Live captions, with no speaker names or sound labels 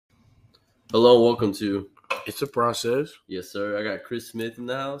Hello, welcome to. It's a process. Yes, sir. I got Chris Smith in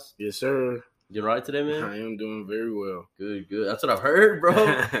the house. Yes, sir. You all right today, man? I am doing very well. Good, good. That's what I've heard, bro.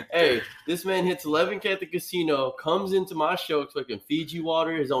 Hey, this man hits 11K at the casino, comes into my show expecting Fiji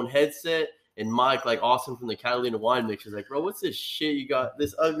water, his own headset, and Mike, like Austin from the Catalina Wine Mix. He's like, bro, what's this shit you got,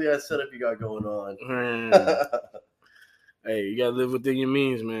 this ugly ass setup you got going on? Hey, you gotta live within your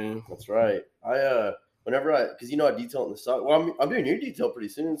means, man. That's right. Because I detail in the stock. Well, I'm doing your detail pretty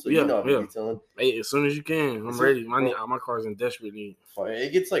soon, so Yeah, I'll be detailing. Hey, as soon as you can, I'm ready. My car's in desperate need.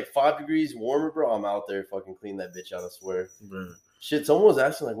 It gets like 5 degrees warmer, bro. I'm out there fucking clean that bitch out, I swear. Bro. Shit, someone was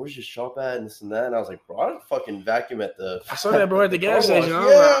asking, like, where's your shop at and this and that. And I was like, bro, I fucking vacuum at the... I saw that, bro, at the gas station.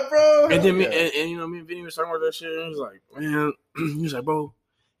 Yeah, bro. And then me and Vinny was talking about that shit. And he was like, man, he was like, bro,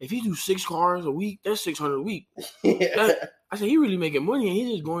 if you do 6 cars a week, that's $600 a week. Yeah. I said, he really making money, and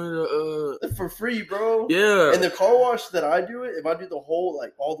he's just going to for free, bro. Yeah. And the car wash that I do it, if I do the whole,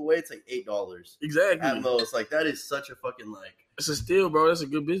 like, all the way, it's like $8. Exactly. At most. Like, that is such a fucking, like... It's a steal, bro. That's a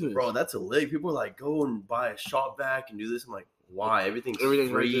good business. Bro, that's a lig. People are like, go and buy a shop vac and do this. I'm like, why? Everything's free.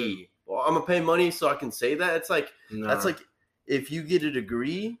 Right, well, I'm going to pay money so I can say that. It's like, That's like, if you get a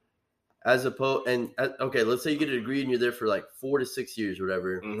degree... As opposed, and okay, let's say you get a degree and you're there for like 4 to 6 years or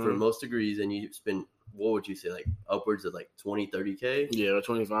whatever for most degrees, and you spend, what would you say, like upwards of like 20, 30K? Yeah,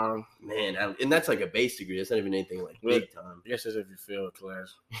 25. Man, and that's like a base degree. That's not even anything like big time. I guess that's if you fail a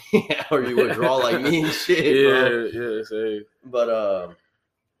class. Yeah, or you withdraw like me and shit. Yeah, same. But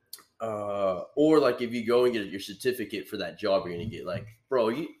or like if you go and get your certificate for that job, you're gonna get like,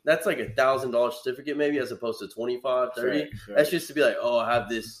 bro, that's like $1,000 certificate maybe, as opposed to 25, 30. Right. That's just to be like, oh, I have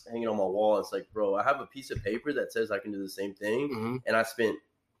this hanging on my wall. It's like, bro, I have a piece of paper that says I can do the same thing, and I spent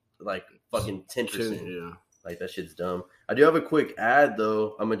like fucking 10%. Yeah. Like, that shit's dumb. I do have a quick ad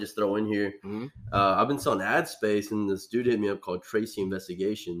though. I'm gonna just throw in here. I've been selling ad space, and this dude hit me up called Tracy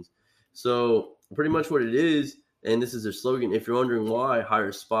Investigations. So pretty much what it is. And this is their slogan. If you're wondering why, hire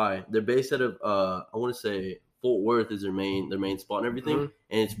a spy. They're based out of I want to say Fort Worth is their main spot and everything,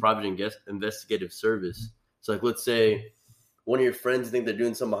 and it's private investigative service. So like, let's say one of your friends think they're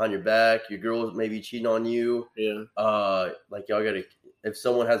doing something behind your back, your girl may be cheating on you. Yeah. Like y'all gotta, if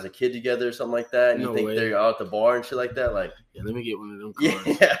someone has a kid together or something like that, and you think they're out at the bar and shit like that, like, yeah, let me get one of them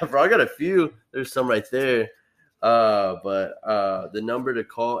cards. Yeah, bro, I got a few. There's some right there. But the number to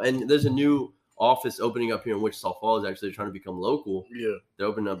call, and there's a new office opening up here in Wichita Falls. Actually, they're trying to become local. Yeah, they're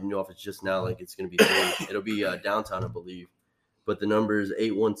opening up a new office just now. Like, it's going to be it'll be downtown, I believe. But the number is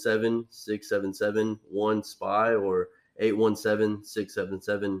 817-677-1SPY or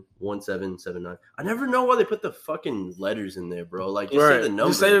 817-677-1779. I never know why they put the fucking letters in there, bro. Like, just say the number.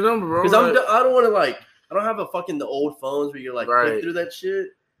 Just say the number, bro. Because I don't want to, like, I don't have the old phones where you're like click through that shit.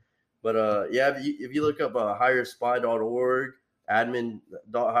 But yeah, if you look up hirespy.org,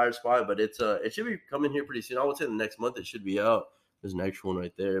 admin.hirespy, but it should be coming here pretty soon. I would say the next month it should be out. There's an extra one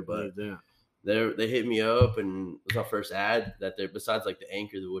right there, but they hit me up, and it was my first ad that they're, besides like the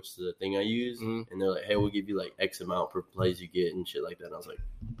Anchor, which is the thing I use, and they're like, hey, we'll give you like X amount per plays you get and shit like that. And I was like,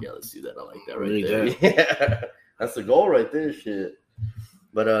 yeah, let's do that. I like that right there. Yeah, that's the goal right there, shit.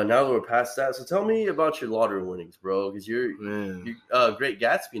 But now that we're past that, so tell me about your lottery winnings, bro, because you're Great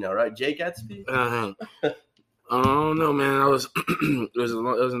Gatsby now, right? Jay Gatsby. I don't know, man. It was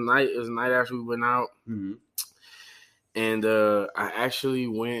a night after we went out, and I actually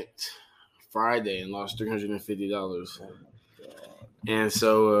went Friday and lost $350. And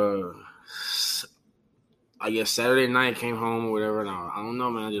so I guess Saturday night came home or whatever, and I don't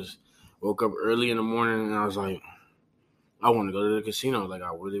know, man. I just woke up early in the morning, and I was like, I want to go to the casino. Like,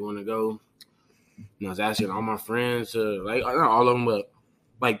 I really want to go. And I was asking all my friends to, like, not all of them, but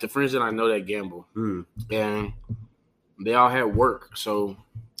like the friends that I know that gamble. And they all had work. So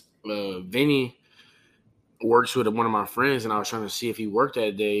Vinny works with one of my friends, and I was trying to see if he worked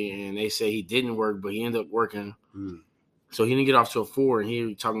that day, and they say he didn't work, but he ended up working. So he didn't get off till 4, and he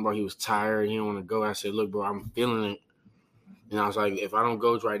was talking about he was tired, he didn't want to go. I said, look, bro, I'm feeling it. And I was like, if I don't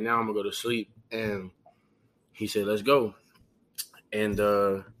go right now, I'm going to go to sleep. And he said, let's go. And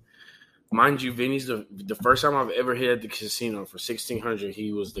mind you, Vinny's the first time I've ever hit at the casino for $1,600.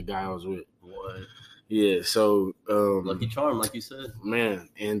 He was the guy I was with. What? Yeah. So lucky charm, like you said, man.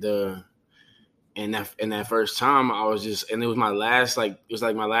 And that first time I was just, and it was my last, like, it was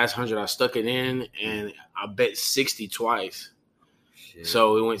like my last 100. I stuck it in, and I bet 60 twice. Shit.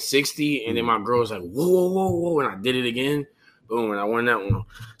 So it went 60, and then my girl was like, whoa, and I did it again. Boom, and I won that one.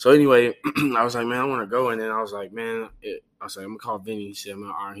 So anyway, I was like, man, I want to go. And then I was like, man, I was like, I'm going to call Vinny. He said,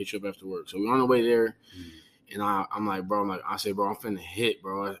 man, I'll hit you up after work. So we're on the way there. And I'm like, bro, I said, bro, I'm finna hit,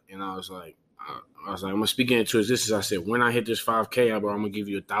 bro. And I was like, I was like, I'm gonna speak into existence. I said, when I hit this 5K, bro, I'm gonna give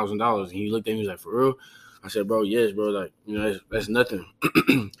you $1,000. And he looked at me, he was like, for real? I said, bro, yes, bro. Like, you know, that's nothing.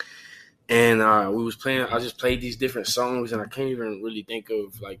 And we was playing. I just played these different songs, and I can't even really think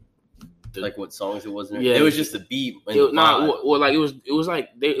of like what songs it was. Yeah, it was just the beat. It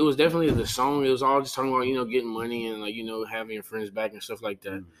was definitely the song. It was all just talking about, you know, getting money and like, you know, having your friends back and stuff like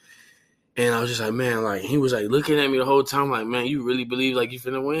that. And I was just like, man, like he was like looking at me the whole time, like, man, you really believe like you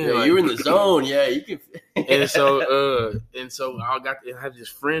finna win? Yeah, like, you were in the zone, yeah, you can. and so I have this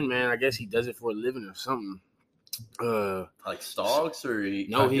friend, man. I guess he does it for a living or something. Like stocks or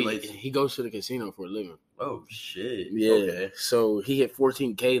he goes to the casino for a living. Oh shit! Yeah. Okay. So he hit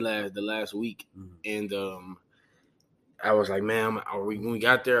 14K the last week, and I was like, man, when we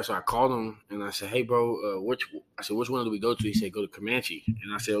got there, so I called him and I said, hey, bro, which one do we go to? He said, go to Comanche.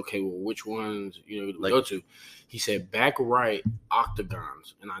 And I said, okay, well, which ones, you know, do we go to? He said, back right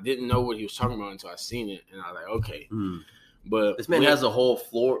octagons. And I didn't know what he was talking about until I seen it. And I was like, okay. But this man has a whole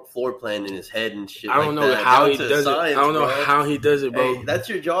floor plan in his head and shit. I don't know how he does it. I don't know how he does it, bro. Hey, that's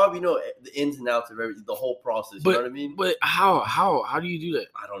your job, you know, the ins and outs of the whole process. You know what I mean? But how do you do that?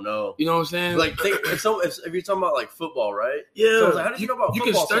 I don't know. You know what I'm saying? Like, if you're talking about like football, right? Yeah. So like, how do you know about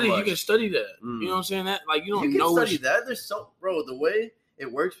football? You can study that. You know what I'm saying? That like you can study that. There's bro. The way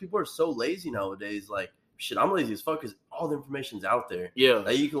it works, people are so lazy nowadays. Like, shit, I'm lazy as fuck because all the information's out there. Yeah.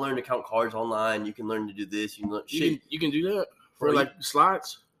 Like, you can learn to count cards online. You can learn to do this. You can do that. For like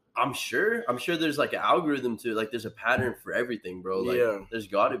slots? I'm sure there's like an algorithm to like there's a pattern for everything, bro. Like there's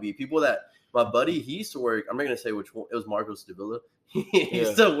gotta be people that my buddy, he used to work, I'm not gonna say which one, it was Marcos Davila. He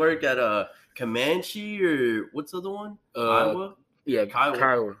used to work at Comanche or what's the other one? Iowa? Yeah,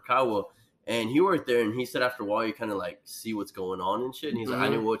 Kiowa. And he worked there and he said after a while you kinda like see what's going on and shit. And he's like, I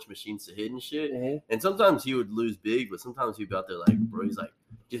knew which machines to hit and shit. And sometimes he would lose big, but sometimes he'd be out there like, bro, he's like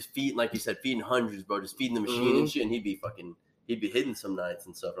just feeding, like you said, feeding hundreds, bro, just feeding the machine and shit, and he'd be hitting some nights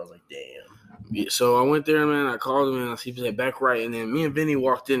and stuff. And I was like, damn. Yeah, so I went there, man. I called him and he said back right. And then me and Vinny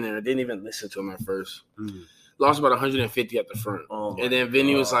walked in there. I didn't even listen to him at first. Lost about 150 at the front. And then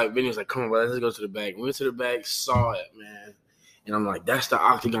Vinny was like, come on, bro, let's go to the back. We went to the back, saw it, man. And I'm like, that's the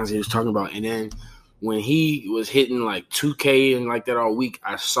octagons he was talking about. And then when he was hitting like 2K and like that all week,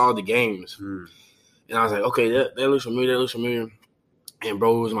 I saw the games. And I was like, okay, that looks familiar. And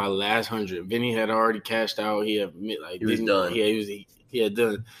bro, it was my last 100. Vinny had already cashed out. He was done. Yeah, he had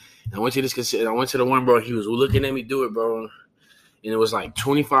done. And I went to the one, bro. He was looking at me do it, bro. And it was like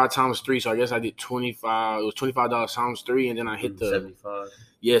 25 times 3. So I guess I did 25. It was $25 times 3, and then I hit the 75.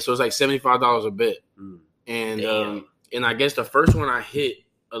 Yeah, so it was like $75 a bet. And I guess the first one I hit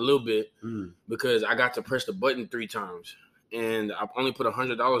a little bit because I got to press the button 3 times, and I only put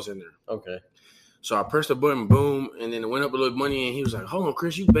 $100 in there. Okay. So I pressed the button, boom, and then it went up a little money, and he was like, hold on,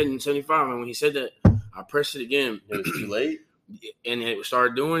 Chris, you betting 75. And when he said that, I pressed it again. It was too late? And it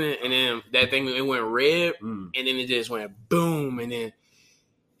started doing it, and then that thing, it went red, and then it just went boom, and then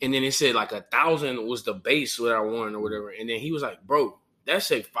it said like 1,000 was the base that I won or whatever. And then he was like, bro, that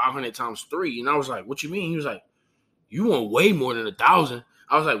said 500 times 3. And I was like, what you mean? He was like, you won way more than 1,000.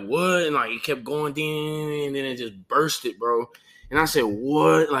 I was like, what? And like, it kept going, and then it just bursted, bro. And I said,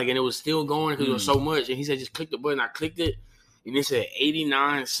 what? Like, and it was still going because it was so much. And he said, just click the button. I clicked it, and it said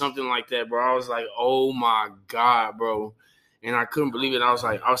 89, something like that, bro. I was like, oh, my God, bro. And I couldn't believe it. I was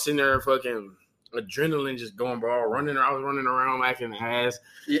sitting there fucking adrenaline just going, bro. I was running around acting ass.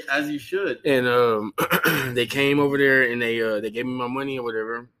 Yeah, as you should. And they came over there, and they gave me my money or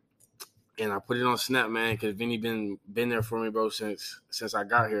whatever. And I put it on Snap, man, because Vinny been there for me, bro, since I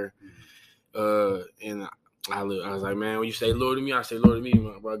got here. And I was like, man, when you say Lord to me, I say Lord to me,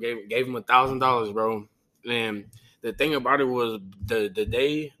 bro. Gave him $1,000, bro. And the thing about it was that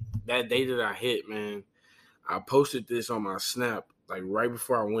day that I hit, man, I posted this on my Snap like right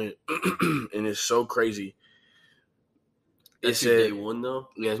before I went, and it's so crazy. That's your day one though.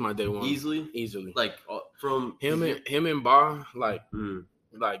 Yeah, it's my day one. Easily. Like from him and Ba, like.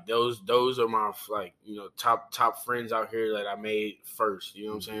 Like those are my like, you know, top friends out here that I made first. You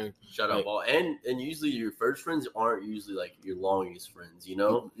know what I'm saying? Shout out Ball. And usually your first friends aren't usually like your longest friends, you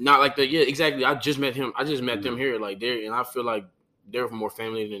know? Not like that. Yeah, exactly. I just met them here, like and I feel like they're more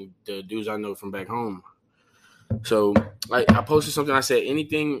family than the dudes I know from back home. So like I posted something, I said,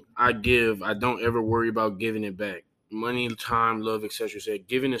 anything I give, I don't ever worry about giving it back. Money, time, love, etc. Said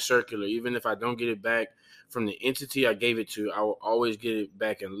giving is circular. Even if I don't get it back from the entity I gave it to, I will always get it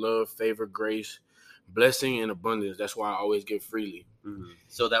back in love, favor, grace, blessing, and abundance. That's why I always give freely.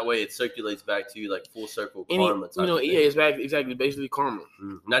 So that way it circulates back to you like full circle karma. It's back exactly, basically karma.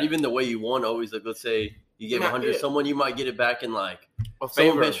 Not even the way you won. Always like, let's say you gave 100 to someone, you might get it back in like a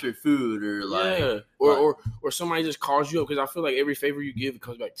favor, someone pays for food, or like or somebody just calls you up, because I feel like every favor you give, it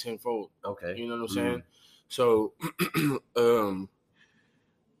comes back tenfold. Okay, you know what I'm saying? So,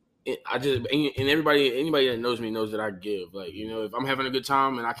 anybody that knows me knows that I give. Like, you know, if I'm having a good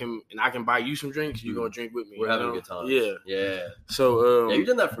time and I can buy you some drinks, you gonna drink with me. We're having a good time. Yeah. So you've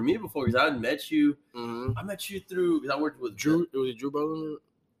done that for me before, because I met you. I met you through, because I worked with Drew. Was it Drew Bowling?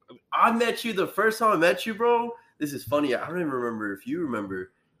 I met you the first time I met you, bro. This is funny. I don't even remember if you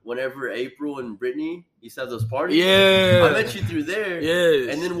remember. Whenever April and Brittany used to have those parties, yeah, I met you through there.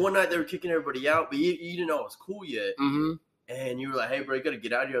 Yes. And then one night they were kicking everybody out, but you didn't know it was cool yet. Mm-hmm. And you were like, "Hey, bro, you gotta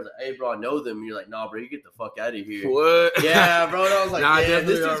get out of here." I was like, "Hey, bro, I know them." And you're like, "Nah, bro, you get the fuck out of here." What? Yeah, bro. And I was like, "Damn,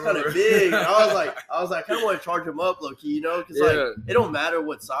 this dude's kind of big." And I was like, I kind of want to charge him up, low key, you know, because like it don't matter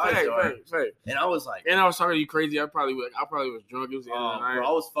what size you are. Right. And I was like, and I was talking to you crazy. I probably was drunk. It was the end of the night. Bro,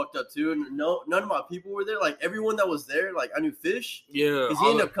 I was fucked up too. And none of my people were there. Like everyone that was there, like I knew Fish. Yeah, because he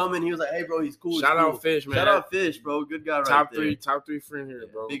ended up coming. He was like, "Hey, bro, he's cool." Shout out Fish, man. Shout out Fish, bro. Good guy, right there. Top three friend here,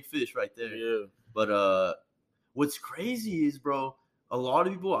 bro. Big Fish right there. Yeah. But what's crazy is, bro, a lot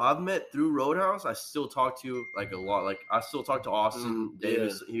of people I've met through Roadhouse, I still talk to like a lot. Like I still talk to Austin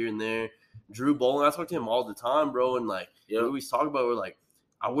Davis here and there. Drew Bowling, I talk to him all the time, bro. And like we always talk about, we're like,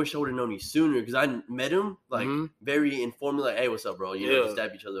 I wish I would have known you sooner, because I met him like very informally, like, "Hey, what's up, bro?" You know, just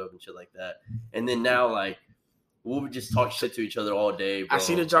dab each other up and shit like that. And then now, like, we'll just talk shit to each other all day, bro. I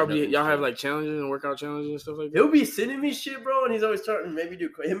see that y'all have like challenges and workout challenges and stuff like that. He'll be sending me shit, bro, and he's always starting to maybe do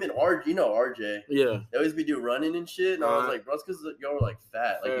him and RJ. You know RJ. Yeah. They always be doing running and shit, and I was like, bro, it's because y'all are like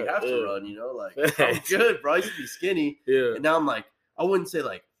fat. Like you have to run, you know. Like I'm good, bro. I used to be skinny. Yeah. And now I'm like, I would say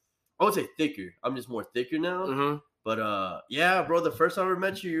thicker. I'm just more thicker now. Mm-hmm. But yeah, bro, the first time I ever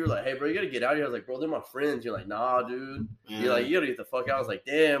met you, you were like, "Hey, bro, you gotta get out of here." I was like, "Bro, they're my friends." You're like, "Nah, dude." You're like, "You gotta get the fuck out." I was like,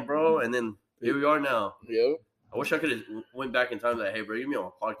 "Damn, bro." And then here we are now. Yep. I wish I could have went back in time, like, "Hey, bro, you me on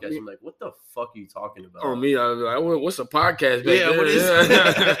a podcast." I'm like, "What the fuck are you talking about?" Oh, me, I was like, "What's a podcast?" Yeah, what is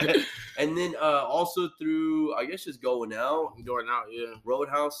it? And then also through, I guess, just going out, yeah,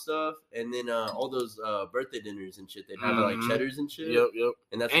 Roadhouse stuff, and then all those birthday dinners and shit. They'd have like cheddars and shit. Yep.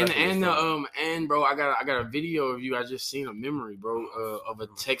 And that's and bro, I got a video of you. I just seen a memory, bro, of a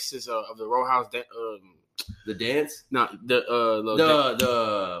Texas of the Roadhouse. The dance? No,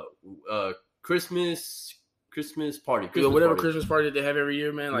 the Christmas party. Christmas party that they have every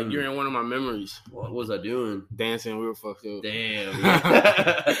year, man. Like you're in one of my memories. What was I doing? Dancing. We were fucked up.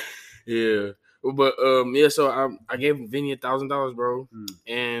 Damn. Yeah. But so I gave Vinny $1,000, bro,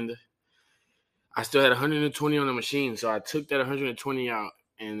 and I still had 120 on the machine. So I took that 120 out,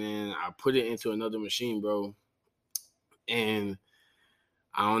 and then I put it into another machine, bro. And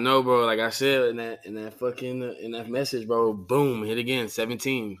I don't know, bro. Like I said in that message, bro, boom, hit again,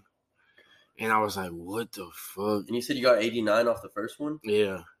 17. And I was like, what the fuck? And you said you got 89 off the first one?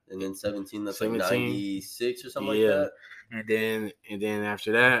 Yeah. And then 17, that's 17. Like 96 or something like that? And then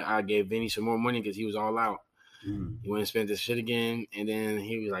after that, I gave Vinny some more money because he was all out. He went and spent this shit again. And then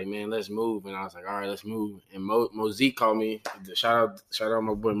he was like, "Man, let's move." And I was like, "All right, let's move." And Mo Zeke called me. Shout out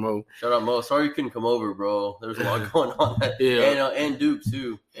my boy Mo. Shout out Mo. Sorry you couldn't come over, bro. There was a lot going on. And Duke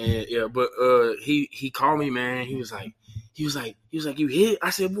too. And but he called me, man. He was like, "You hit?"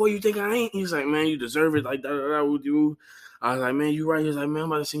 I said, "Boy, you think I ain't?" He was like, "Man, you deserve it." Like that with you. I was like, "Man, you right." He was like, "Man,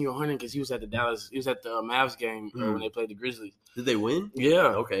 I'm about to send you 100," because he was at the Mavs game when they played the Grizzlies. Did they win? Yeah.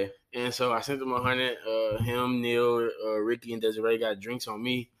 Okay. And so I sent him 100. Him, Neil, Ricky, and Desiree got drinks on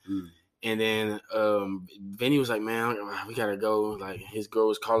me. And then Vinny was like, "Man, we gotta go." Like his girl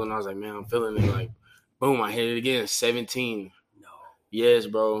was calling. I was like, "Man, I'm feeling it." Like, boom, I hit it again. 17. No. Yes,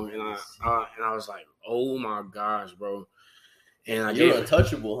 bro. And I was like, "Oh my gosh, bro." And you're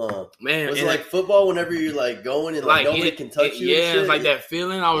untouchable, huh? Man, was it like football whenever you're like going and like nobody can touch you? Yeah, it's like that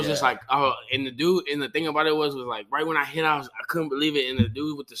feeling. I was just like, and the thing about it was like right when I hit, I couldn't believe it. And the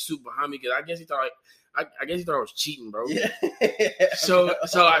dude with the suit behind me, because I guess he thought I was cheating, bro. Yeah. So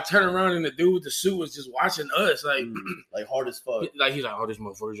I turned around and the dude with the suit was just watching us, like hard as fuck. Like he's like, "Oh, this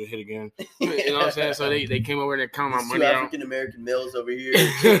motherfucker just hit again." You know what I'm saying? So they came over and they counted my money out. African American males over here,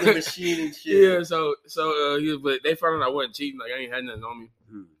 the machine and shit. Yeah. So but they found out I wasn't cheating. Like I ain't had nothing on me.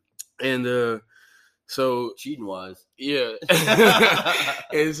 And so cheating wise, yeah.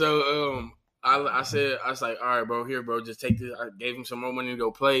 And so I was like, "All right, bro, here, bro, just take this." I gave him some more money to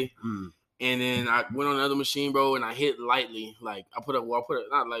go play. And then I went on another machine, bro, and I hit lightly. Like I put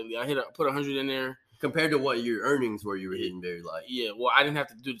 100 in there. Compared to what your earnings were, you were hitting very light. Yeah, well, I didn't have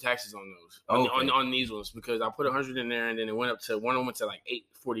to do the taxes on those on these ones because I put 100 in there, and then it went up to one of them went to like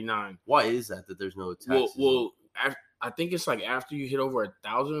 $849. Why is that there's no taxes? Well, I think it's like after you hit over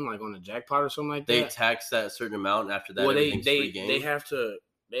 1,000, like on a jackpot or something like that. They tax that certain amount, and after that, well, they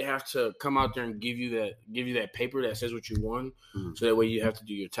have to come out there and give you that paper that says what you won, so that way you have to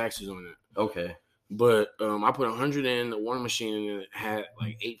do your taxes on it. Okay. But I put 100 in the one machine and it had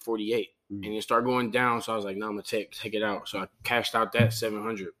like 848, and it started going down. So I was like, "No, I'm gonna take it out." So I cashed out that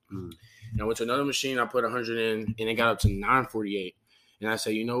 700. And I went to another machine. I put 100 in, and it got up to 948. And I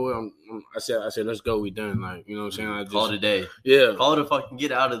said, "You know what? I said, let's go. We done. Like, you know what I'm saying? I just call it a day. Yeah, call it a fucking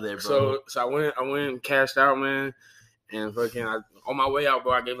get out of there, bro." So I went and cashed out, man, and fucking on my way out,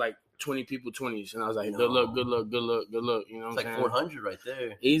 bro, I gave like 20 people 20s, and I was like, good luck. You know, it's like 400 right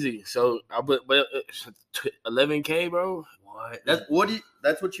there, easy. So I but 11K, bro. What?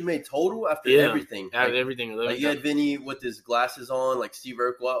 That's what you made total after everything. After everything, like you had Vinny with his glasses on, like Steve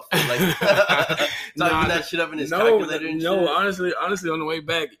Urkel outfit, like typing that shit up in his calculator. And shit. Honestly, on the way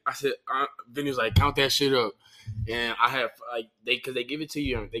back, I said, Vinny was like, count that shit up. And I have because they give it to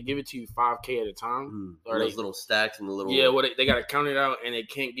you 5K at a time, or those little stacks and the little they got to count it out, and they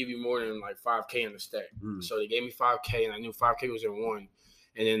can't give you more than like 5K in the stack. So they gave me 5K, and I knew 5K was in one,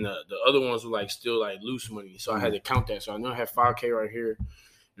 and then the other ones were like still like loose money, so I had to count that. So I knew I had 5K right here,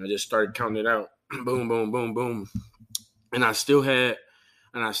 and I just started counting it out, boom, boom, boom, boom, and I still had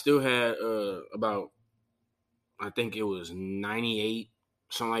about, I think it was 98,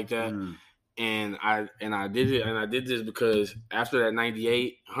 something like that. And I did this because after that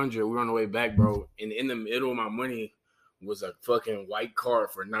 9,800, we were on the way back, bro. And in the middle of my money was a fucking white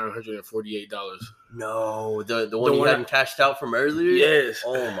card for $948. No, the one you hadn't cashed out from earlier? Yes.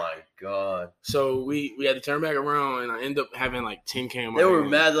 Oh my god. So we had to turn back around, and I ended up having like 10K in my They were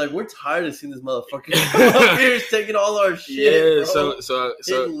mad, like, we're tired of seeing this motherfucker up here taking all our shit. Yeah, bro. So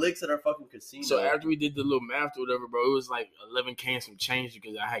hitting licks at our fucking casino. So after we did the little math or whatever, bro, it was like 11K and some change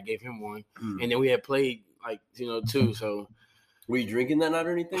because I had gave him one, and then we had played like two. So were you drinking that night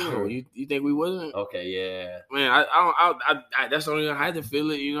or anything? Or? You think we wasn't? Okay, yeah. Man, I that's the only I had to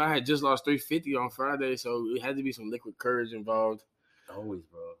feel it. You know, I had just lost 350 on Friday, so it had to be some liquid courage involved. Always,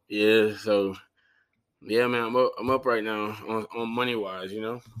 bro. Yeah, so yeah, man, I'm up right now on money wise. You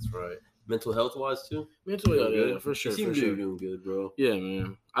know, that's right. Mental health wise too. Mental health, yeah, for sure. You seem to be doing good, bro. Yeah,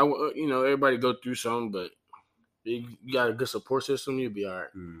 man. Everybody go through something, but you got a good support system, you'll be all right.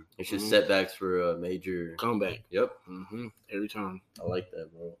 It's just setbacks for a major comeback. Yep. Every time. I like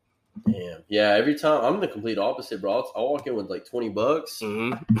that, bro. Damn. Yeah, every time I'm the complete opposite, bro. I'll walk in with like $20.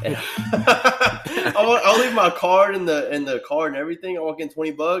 I'll leave my card in the card and everything. I walk in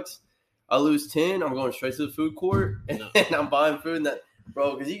 $20. I lose 10. I'm going straight to the food court and I'm buying food and that.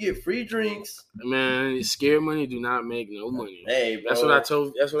 Bro, because you get free drinks. Man, scared money do not make no money. Hey, bro. That's what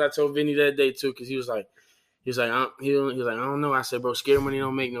I told Vinny that day too, because he was like, I don't know. I said, bro, scared money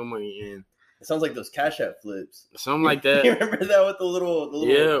don't make no money. And it sounds like those Cash App flips. Something like that. You remember that with the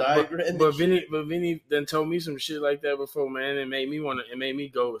little diagram? But Vinny then told me some shit like that before, man. It made me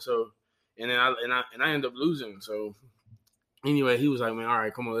go. So, and then I ended up losing. So anyway, he was like, man, all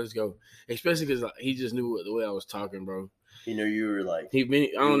right, come on, let's go. Especially because he just knew the way I was talking, bro. He knew you were like. I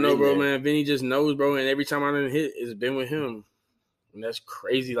don't know, bro, man. Vinny just knows, bro. And every time I done hit, it's been with him. And that's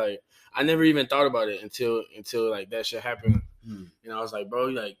crazy. Like, I never even thought about it until like that shit happened. And I was like, bro,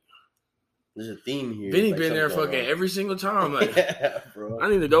 like, there's a theme here. Vinny been there fucking every single time. Like, yeah, bro. I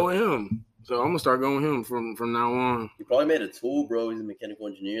need to go with him. So I'm gonna start going with him from now on. He probably made a tool, bro. He's a mechanical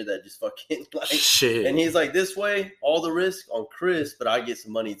engineer that just fucking like shit. And he's like, this way, all the risk on Chris, but I get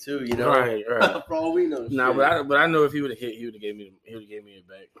some money too, you know? Right. For all we know. Nah, but I know if he would have hit, he would have gave me it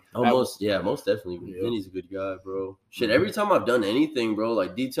back. Most definitely. Yeah. Vinny's a good guy, bro. Shit, every time I've done anything, bro,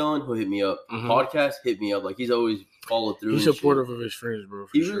 like detailing, he'll hit me up. Podcast, hit me up. Like he's always followed through. He's supportive of his friends, bro.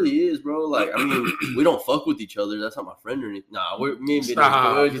 He really is, bro. Like, I mean, we don't fuck with each other. That's not my friend or anything. Nah, me and Vinny, we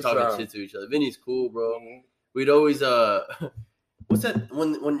always talking shit to each other. Vinny's cool, bro. We'd always what's that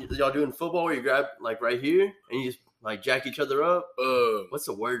when y'all doing football where you grab like right here and you just like jack each other up? What's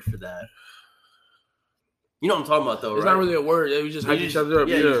the word for that? You know what I'm talking about though, it's right? not really a word. We just jack each other up.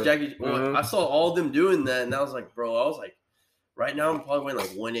 Yeah, you just jack each I saw all of them doing that and I was like, right now I'm probably weighing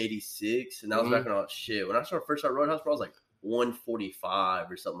like 186 and that was back when I was shit. When I first started Roadhouse, bro, I was like 145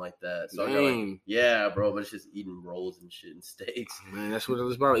 or something like that. So I got like, yeah, bro, but it's just eating rolls and shit and steaks. Man, that's what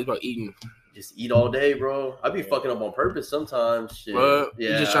it's about. It's about eating. Just eat all day, bro. I be fucking up on purpose sometimes. Shit. But you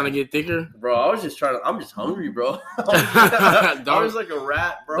just trying to get thicker? Bro, I'm just hungry, bro. I was like a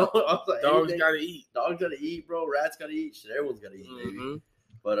rat, bro. I was like, dogs gotta eat. Dogs gotta eat, bro. Rats gotta eat. Shit, everyone's gotta eat, baby.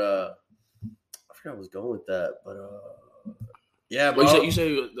 But I forgot I was going with that. But yeah, bro. You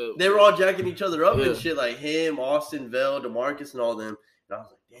say they were all jacking each other up and shit, like him, Austin, Vel, DeMarcus, and all them. And I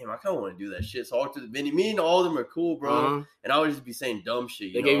was like, damn, I kind of want to do that shit. So I walked to the Vinny. Me and all of them are cool, bro. And I would just be saying dumb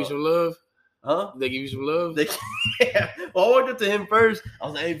shit. They gave you some love? Huh? They give you some love? Yeah. Well, I walked up to him first. I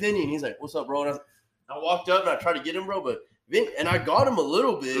was like, hey, Vinny. And he's like, what's up, bro? And I walked up and I tried to get him, bro. But and I got him a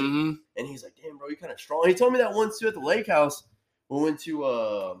little bit. And he's like, damn, bro, you're kind of strong. He told me that once, too, at the lake house. We went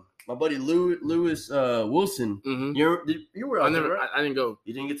to my buddy Lewis Wilson. You were out there, right? I didn't go.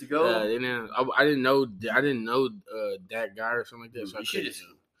 You didn't get to go? I didn't know that guy or something like that. So you should just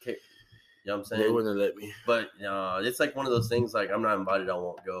kick. You know what I'm saying? They wouldn't have let me. But it's like one of those things like I'm not invited, I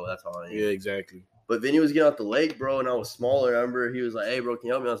won't go. That's all I am. Yeah, exactly. But Vinny was getting out the lake, bro, and I was smaller. I remember he was like, hey, bro, can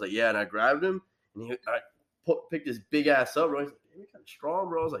you help me? I was like, yeah. And I grabbed him, and I picked his big ass up, bro. He's like, you're kind of strong,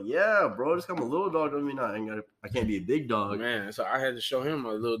 bro. I was like, yeah, bro, just I'm a little dog. Doesn't mean I can't be a big dog. Man, so I had to show him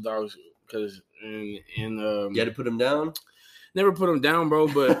my little dogs because you had to put him down? Never put him down, bro,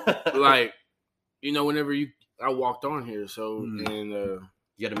 but like, whenever I walked on here, so and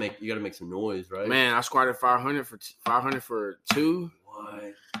you gotta make some noise, right? Man, I squatted 500 for 2.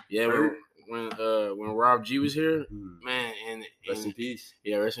 What? Yeah, when Rob G was here, man, and rest in peace.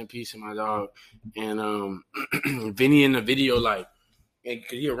 Yeah, rest in peace to my dog. And Vinny in the video, like, and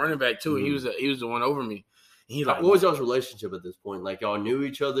he a running back too, and he was the one over me. And he like, what was y'all's relationship at this point? Like, y'all knew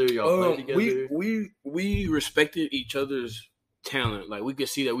each other, y'all played together. We respected each other's talent. Like, we could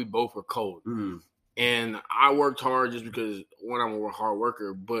see that we both were cold. And I worked hard just because, one, I'm a hard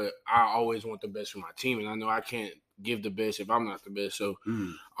worker, but I always want the best for my team. And I know I can't give the best if I'm not the best. So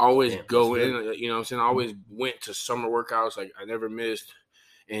I always go in, you know what I'm saying? I always went to summer workouts. Like, I never missed.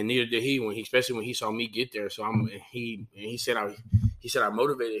 And neither did he especially when he saw me get there. So he said I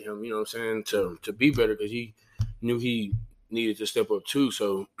motivated him, you know what I'm saying, to be better because he knew he needed to step up too.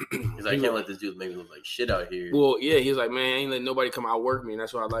 So he's like, I can't let this dude make me look like shit out here. Well, yeah, he was like, man, I ain't letting nobody come outwork me, and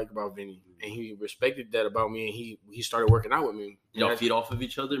that's what I like about Vinny. And he respected that about me, and he started working out with me. Y'all feed off of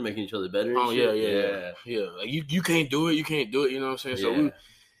each other, making each other better. Oh yeah. Like you can't do it, you know what I'm saying? So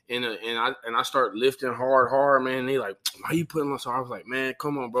I start lifting hard, man. And they like, why you putting on? So I was like, man,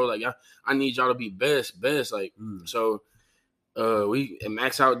 come on, bro. Like I need y'all to be best. Like so. We at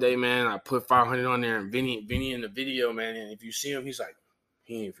max out day, man. I put 500 on there, and Vinny in the video, man. And if you see him, he's like,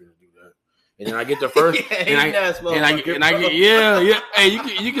 he ain't finna do that. And then I get the first, and I get, yeah. Hey,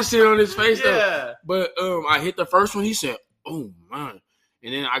 you can see it on his face, though. But I hit the first one. He said, "Oh man,"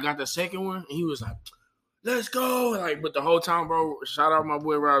 and then I got the second one, and he was like, "Let's go!" Like, but the whole time, bro. Shout out my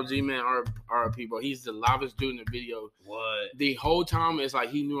boy Rob G, man. RP, bro. He's the loudest dude in the video. What? The whole time, it's like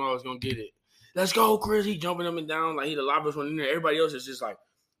he knew I was gonna get it. Let's go, Chris. He jumping up and down like he the loudest one in there. Everybody else is just like,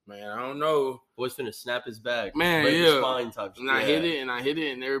 man, I don't know. Boy's finna snap his back. Man, spine type. And I hit it,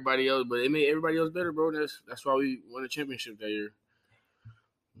 and everybody else, but it made everybody else better, bro. That's why we won a championship that year.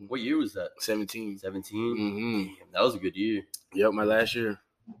 What year was that? 17. 17? Mm-hmm. Damn, that was a good year. Yep, my last year.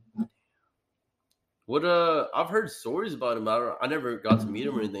 What I've heard stories about him. I never got to meet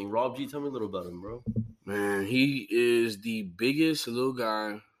him or anything. Rob G, tell me a little about him, bro. Man, he is the biggest little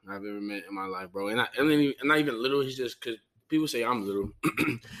guy I've ever met in my life, bro. And not even little. He's just because people say I'm little,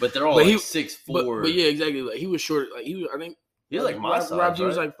 but they're all like 6'4". But yeah, exactly. Like he was short. Like he was. I think he was like my size. Rob G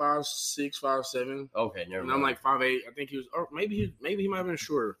was right? like 5'6", 5'7". Okay, never mind. And I'm like 5'8". I think he was. Or maybe he might have been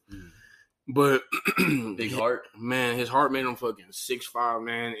shorter. But big heart, man. His heart made him fucking 6'5",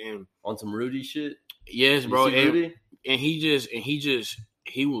 man. And on some Rudy shit. Yes, bro. Rudy? And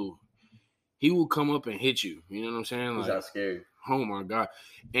he will come up and hit you. You know what I'm saying? He's not scary. Oh my god!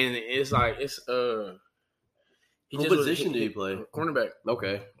 And it's like what position did he play? Cornerback.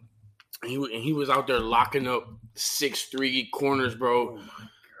 Okay. And he was out there locking up 6'3" corners, bro. Oh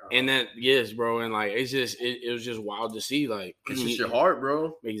and that bro. And like it was just wild to see. Like it's just your heart,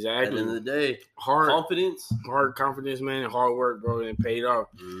 bro. Exactly. At the end of the day, hard confidence, man, and hard work, bro, and it paid off.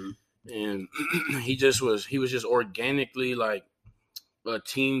 And he was just organically like a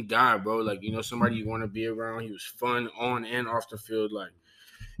team guy, bro. Like, you know, somebody you want to be around. He was fun on and off the field, like,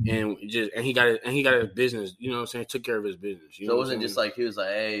 and he got his business. You know what I'm saying? Took care of his business. So it wasn't just like he was like,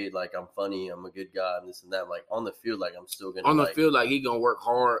 hey, like I'm funny, I'm a good guy, and this and that. Like on the field, like I'm still gonna on the field, like he gonna work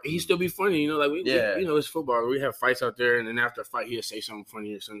hard. He still be funny, you know. Like we you know, it's football. We have fights out there, and then after a fight, he'll say something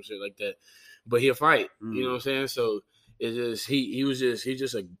funny or some shit like that. But he'll fight. You know what I'm saying? So it's just he was just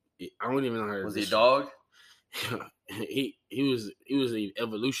a. I don't even know how to. Was he a dog? he was the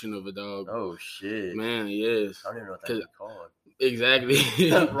evolution of a dog. Oh shit, man! Yes. I don't even know what that's called. Exactly.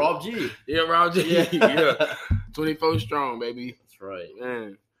 Rob G. Yeah, Rob G. Yeah. 24 strong, baby. That's right,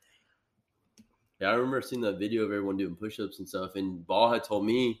 man. Yeah, I remember seeing that video of everyone doing push-ups and stuff, and Ball had told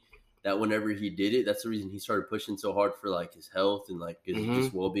me that whenever he did it, that's the reason he started pushing so hard for like his health and like his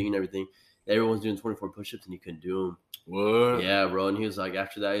just well-being and everything. Everyone's doing 24 push-ups and he couldn't do them. What? Yeah, bro. And he was like,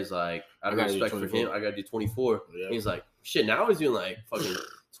 after that, he's like, out of respect for him, I gotta do 24. Yeah. He's like, shit. Now he's doing like fucking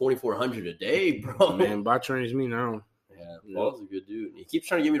 2,400 a day, bro. Man, Bot trains me now. Yeah, Paul's a good dude. He keeps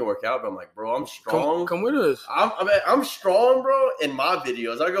trying to get me to work out, but I'm like, bro, I'm strong. Come with us. I'm strong, bro. In my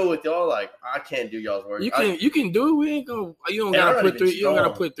videos, I go with y'all. Like, I can't do y'all's work. You can do it. We ain't gonna. You don't gotta put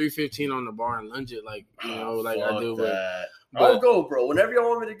 315 on the bar and lunge it like like I do. That. I'll go, bro. Whenever y'all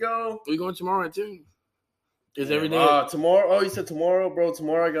want me to go. We going tomorrow at 10. Is every day? Tomorrow. Oh, you said tomorrow, bro.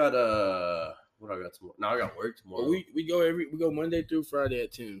 Tomorrow I got what I got tomorrow? No, I got work tomorrow. Well, we go Monday through Friday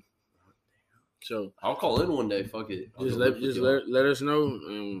at 10. So I'll call in one day. Fuck it. Just let us know,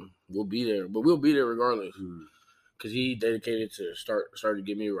 and we'll be there. But we'll be there regardless, because he dedicated to start to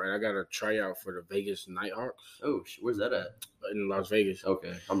get me right. I got a tryout for the Vegas Nighthawks. Oh, where's that at? In Las Vegas.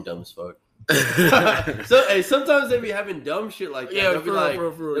 Okay, I'm dumb as fuck. So sometimes they be having dumb shit like that. Yeah, they'll be like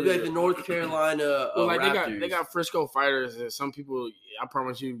the North Carolina Raptors. They got Frisco fighters, and some people. I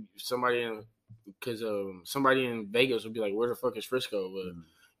promise you, somebody in Vegas would be like, "Where the fuck is Frisco?" But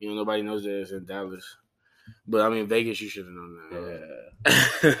nobody knows that it's in Dallas. But I mean, Vegas, you should have known that.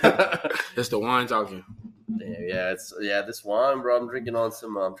 Yeah. That's the wine talking. Damn, this wine, bro. I'm drinking on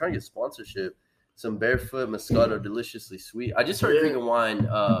some. I'm trying to get sponsorship. Some Barefoot Moscato, deliciously sweet. I just started drinking wine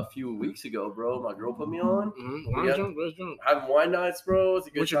a few weeks ago, bro. My girl put me on. Let's drink. Having wine nights, bro. It's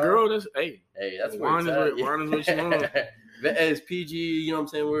a good with time. Your girl, that's wine is what you want. As PG, you know what I'm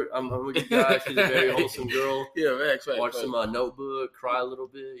saying? I'm a good guy. She's a very wholesome girl. Yeah, facts. Watch some Notebook, cry a little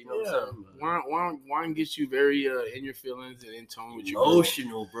bit. You know what I'm saying? Wine gets you very in your feelings and in tone with your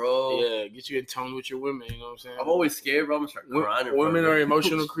emotional, bro. Yeah, gets you in tone with your women. You know what I'm saying? I'm always scared, bro. I'm gonna start crying. Women are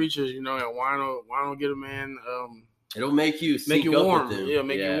emotional creatures, and wine will get a man. It'll make you warm. With them. Yeah,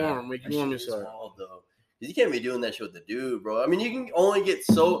 make you warm. Make you warm inside. You can't be doing that shit with the dude, bro. I mean, you can only get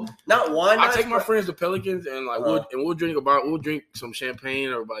not wine. I take my friends to Pelicans and we'll drink some champagne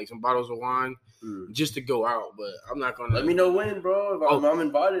or like some bottles of wine just to go out. But I'm not gonna. Let me know when, bro. If I'm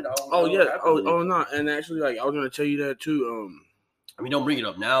invited, no. And actually, like I was gonna tell you that too. I mean, don't bring it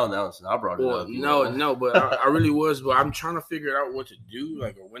up now. Since I brought it up. No, but I really was. But I'm trying to figure out what to do,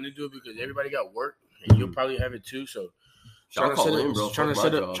 like or when to do it because everybody got work and you'll probably have it too. So. Trying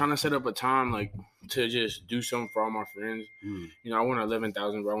to set up a time like to just do something for all my friends. I want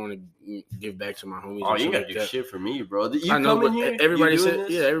 11,000, bro. I want to give back to my homies. Oh, you gotta do shit for me, bro. I know, but everybody said,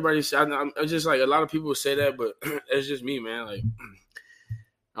 yeah, everybody said. I'm just like a lot of people say that, but it's just me, man. Like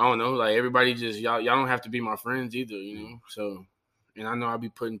I don't know, like everybody just y'all don't have to be my friends either, So, and I know I'll be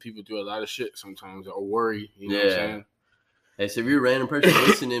putting people through a lot of shit sometimes or worry. You know what I'm saying? Hey, so if you're a random person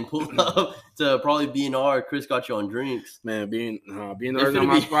listening, pull up to probably B&R. Chris got you on drinks. Man, B&R is not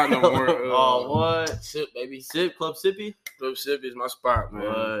my spot no more. What? Sip, baby. Sip, Club Sippy? Club Sippy is my spot, man.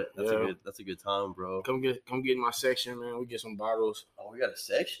 What? That's a good time, bro. Come get in my section, man. We get some bottles. Oh, we got a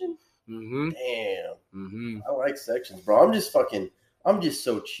section? Mm-hmm. Damn. Mm-hmm. I like sections, bro. I'm just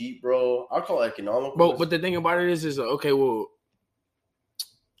so cheap, bro. I call it economical. But the thing about it is okay, well,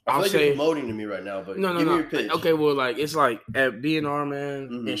 I feel like you're promoting to me right now, but give me your pitch. Okay, well, like it's like at B&R,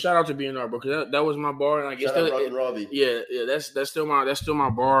 man, and shout out to B&R, bro, because that was my bar, and like shout out Rock Robbie. Yeah, that's still my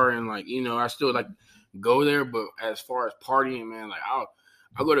bar, and like I still like go there, but as far as partying, man, like I'll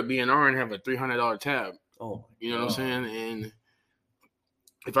go to B&R and have a $300 tab. Oh, you know what I'm saying? And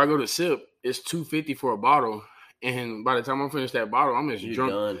if I go to Sip, it's $250 for a bottle, and by the time I'm finished that bottle, I'm just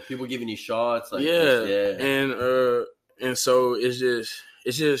drunk. Done. People giving you shots, like and so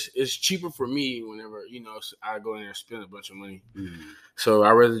it's cheaper for me whenever I go in there and spend a bunch of money. So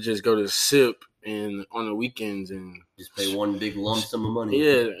I'd rather just go to Sip and on the weekends and just pay one big lump sum of money.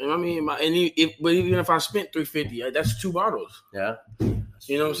 Yeah, I mean, but even if I spent $350, that's 2 bottles. Yeah,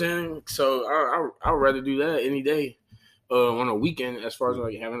 you know what I'm saying. So I'd rather do that any day on a weekend as far as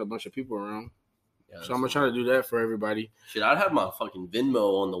like having a bunch of people around. Yeah, so I'm gonna try to do that for everybody. Shit, I'd have my fucking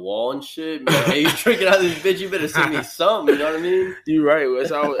Venmo on the wall and shit. Like, hey, you drinking out of this bitch? You better send me something. You know what I mean? You're right.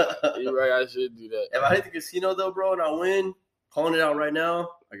 You're right. I should do that. If I hit the casino though, bro, and I win, calling it out right now.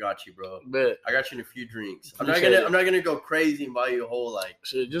 I got you, bro. Bet. I got you in a few drinks. I'm not gonna go crazy and buy you a whole like.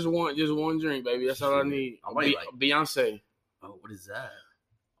 Shit, just one drink, baby. That's all I need. Beyonce. Oh, what is that?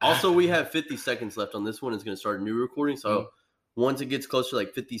 Also, we have 50 seconds left on this one. It's gonna start a new recording, so. Once it gets closer to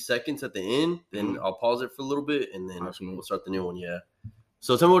like 50 seconds at the end, then I'll pause it for a little bit, and then we'll start the new one, yeah.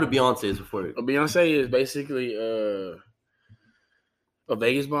 So tell me what a Beyonce is before. A Beyonce is basically a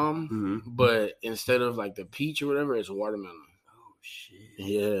Vegas bomb, but instead of like the peach or whatever, it's watermelon. Oh, shit.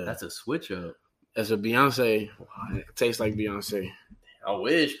 Yeah. That's a switch up. That's a Beyonce. It tastes like Beyonce. I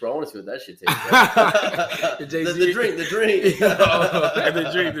wish, bro. I want to see what that shit tastes like. the drink. The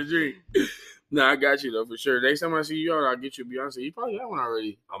drink. No, I got you though for sure. Next time I see you out, I'll get you a Beyonce. You probably got one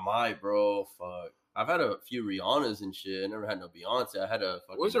already. I might, bro. Fuck. I've had a few Rihannas and shit. I never had no Beyonce. I had a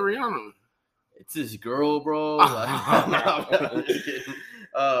fucking... What's a Rihanna? It's this girl, bro. I'm just kidding.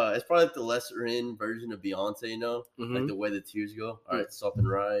 It's probably like the lesser in version of Beyonce, you know? Mm-hmm. Like the way the tears go. All right, something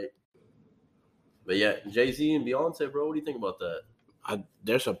right. But yeah, Jay-Z and Beyonce, bro. What do you think about that?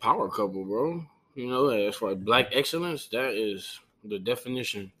 There's a power couple, bro. You know, as far as black excellence, that is the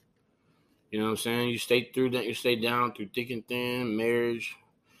definition. You know what I'm saying? You stay through that. You stay down through thick and thin, marriage,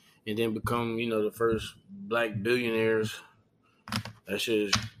 and then become, you know, the first black billionaires. That's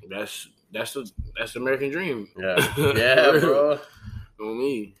the American dream. Yeah, yeah, bro. On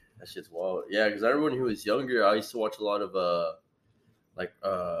me. That shit's wild. Yeah, because I remember when he was younger, I used to watch a lot of like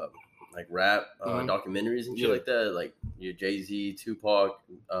rap documentaries and shit like that. Like your Jay-Z, Tupac,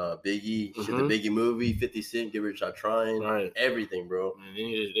 Biggie, shit, the Biggie movie, 50 Cent, Get Rich or Die Trying, right? Everything, bro. Man, they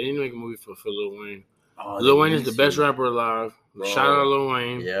need to make a movie for Lil Wayne. Oh, Lil Wayne is the best rapper alive. Bro. Shout out Lil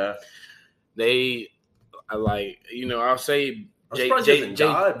Wayne. Yeah. I'll say I'm surprised he hasn't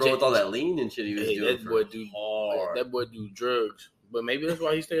died, bro, with all that lean and shit he was doing. That boy do drugs. But maybe that's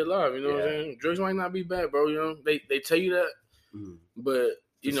why he stay alive, you know what I'm saying? Drugs might not be bad, bro, you know? They tell you that. But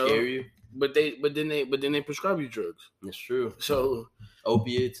you know, scare you. But then they prescribe you drugs. That's true. So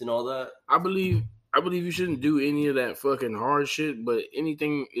opiates and all that. I believe you shouldn't do any of that fucking hard shit, but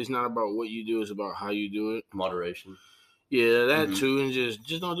anything is not about what you do, it's about how you do it. Moderation. Yeah, that too, and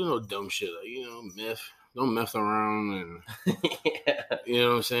just don't do no dumb shit, like, you know, meth. Don't mess around and you know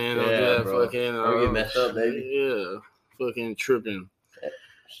what I'm saying? Don't do that, bro. Fucking don't get messed up, baby. Yeah. Fucking tripping.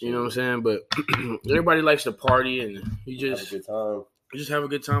 You know what I'm saying? But everybody likes to party and you just have a good time. You just have a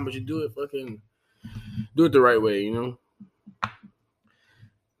good time, but you do it the right way, you know?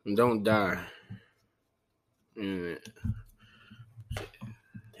 And don't die. I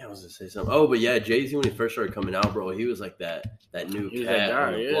was gonna say something. Oh, but yeah, Jay-Z, when he first started coming out, bro, he was like that new cat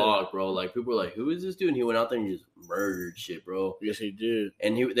on the block, bro. Like, people were like, who is this dude? And he went out there and just murdered shit, bro. Yes, he did.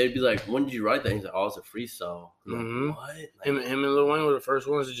 And they'd be like, when did you write that? He's like, oh, it's a freestyle. Like, what? Like, him and Lil Wayne were the first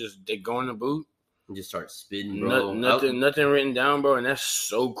ones to they go in the booth and just start spitting, bro. Nothing written down, bro. And that's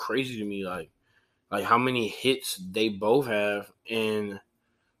so crazy to me. Like how many hits they both have, and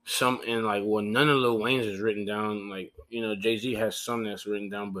none of Lil Wayne's is written down. Like, you know, Jay-Z has some that's written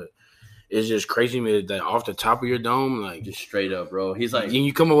down, but it's just crazy to me that off the top of your dome, like, just straight up, bro. He's like,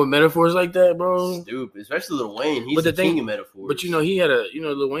 you come up with metaphors like that, bro. Stupid, especially Lil Wayne. He's the king of metaphors. But you know,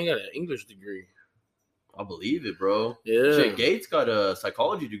 Lil Wayne got an English degree. I believe it, bro. Yeah. Shit, Gates got a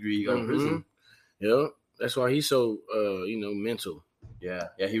psychology degree. He got in prison. Yeah, that's why he's so mental. Yeah,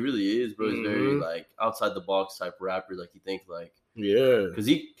 he really is, bro. He's very like outside the box type rapper. Like, you think like. Yeah, because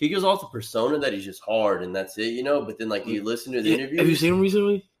he gives off the persona that he's just hard and that's it, you know. But then, like, you listen to the interview. Have you seen him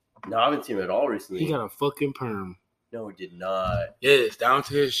recently? No, I haven't seen him at all recently. He got a fucking perm. No, he did not. Yes, down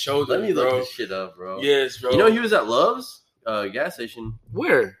to his shoulder. Let me look this shit up, bro. Yes, bro. You know, he was at Love's gas station.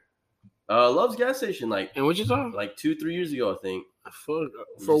 Where? Love's gas station, like in Wichita, like 2-3 years ago, I think. For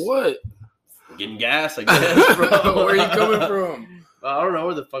what? Getting gas, I guess, bro. Where are you coming from? I don't know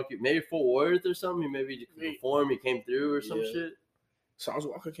where the fuck. Maybe Fort Worth or something. Maybe perform. He came through or some shit. Sauce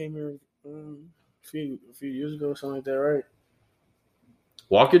Walker came here a few years ago, something like that, right?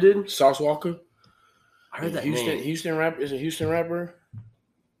 Walker did? Sauce Walker. I heard that name. Houston rapper. Is a Houston rapper.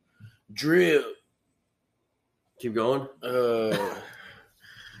 Drip. Keep going. I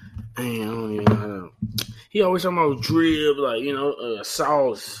don't even know how to. He always talking about drip, like, you know,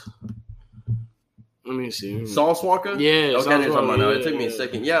 sauce. Let me see. Sauce Walker? Yeah. Okay, talking about now. It took me a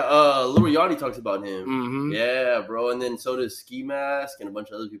second. Yeah, Lil Yachty talks about him. Mm-hmm. Yeah, bro. And then so does Ski Mask and a bunch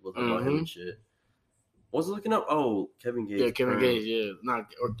of other people talk about him and shit. What was I looking up? Oh, Kevin Gates. Yeah, Kevin Gates, yeah.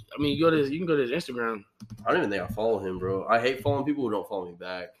 You can go to his Instagram. I don't even think I follow him, bro. I hate following people who don't follow me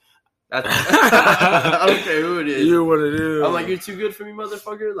back. I don't care who it is. You're what it is. I'm like, you're too good for me,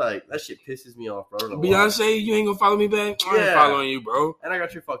 motherfucker. Like, that shit pisses me off, bro. I don't know Beyonce, why. You ain't gonna follow me back? I ain't following you, bro. And I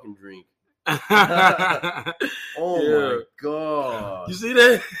got your fucking drink. My god! You see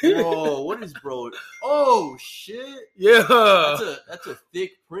that, bro? What is bro? Oh shit! Yeah, that's a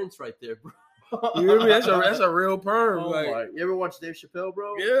thick Prince right there, bro. You hear me? That's a real perm. Oh my! You ever watch Dave Chappelle,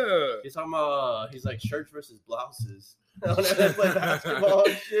 bro? Yeah. He's talking about he's like shirts versus blouses. Whenever they play basketball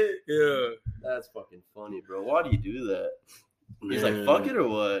and shit. Yeah. That's fucking funny, bro. Why do you do that? He's like, fuck it or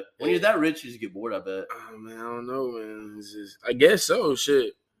what? When you're that rich, you just get bored, I bet. Oh man, I don't know, man. I guess so.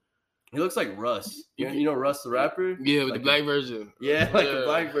 Shit. He looks like Russ. You know Russ the rapper? Yeah, with like the black version. Yeah, like the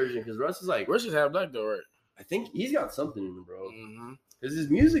black version. Because Russ is like... Russ is half black though, right? I think he's got something in him, bro. Because his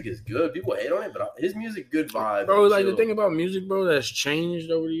music is good. People hate on it, but his music, good vibe. Bro, like the thing about music, bro, that's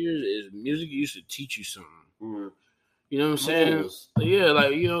changed over the years is music used to teach you something. You know what I'm saying? Yeah,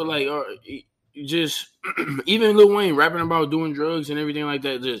 like, you know, like, just, even Lil Wayne rapping about doing drugs and everything like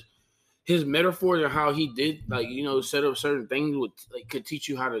that, just his metaphors and how he did, like, you know, set up certain things could teach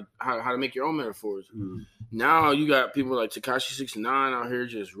you how to make your own metaphors. Now you got people like Tekashi 69 out here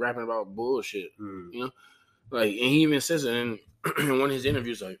just rapping about bullshit, you know? Like, and he even says it in one of his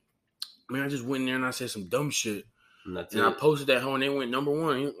interviews, like, man, I just went in there and I said some dumb shit. And I posted that hoe and they went number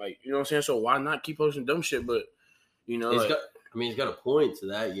one. Like, you know what I'm saying? So why not keep posting dumb shit? But, you know, he's got a point to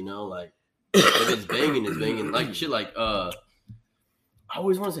that, you know, like, if it's banging, it's banging. Like, shit, like, I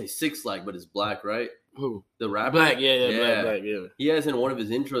always want to say 6 Lack, but it's Black, right? Who? The rapper? Black, yeah. Black, yeah. He has in one of his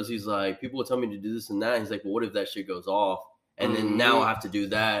intros, he's like, people will tell me to do this and that. He's like, well, what if that shit goes off? And then now I have to do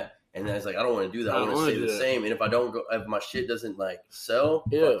that. And then it's like, I don't want to do that. I want to stay the same. And if my shit doesn't like sell,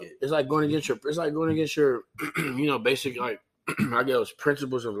 fuck it. It's like going against your, you know, basic, like, I guess,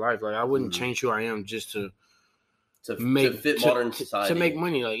 principles of life. Like, I wouldn't change who I am just to fit modern society, to make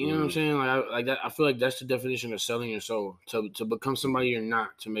money. Like, you know what I'm saying? Like, I feel like that's the definition of selling your soul, to become somebody you're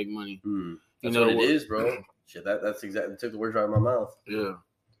not, to make money. That's what it is, bro. Shit, that's exactly, took the words right out of my mouth. Yeah.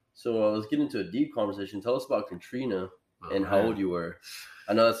 So let's get into a deep conversation. Tell us about Katrina and how old you were.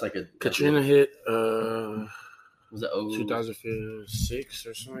 I know that's like Katrina hit. Was it 2006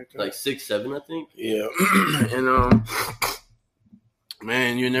 or something like that? Like 6, 7, I think. Yeah, and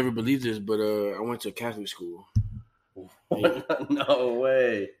man, you never believe this, but I went to Catholic school. No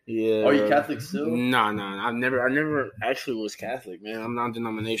way. Yeah. Are you Catholic still? No. I never actually was Catholic, man. I'm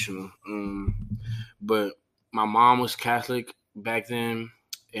non-denominational. But my mom was Catholic back then,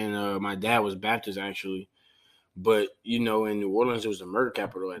 and my dad was Baptist actually. But, you know, in New Orleans, it was the murder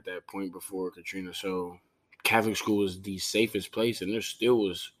capital at that point before Katrina. So Catholic school was the safest place, and there still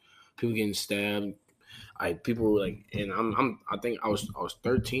was people getting stabbed. People were like, and I think I was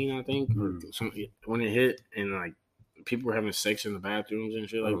 13, I think, or something when it hit, and like people were having sex in the bathrooms and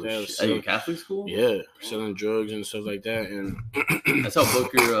shit like that. At your Catholic school? Yeah, selling drugs and stuff like that. And that's how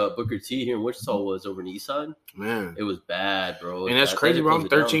Booker T here in Wichita was over in the East Side. Man, it was bad, bro. And that's crazy, bro. I'm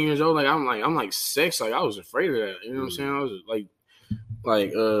 13 years old. Like I'm like 6. Like I was afraid of that. You know what I'm saying? I was like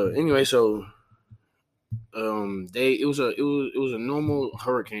anyway. So it was a normal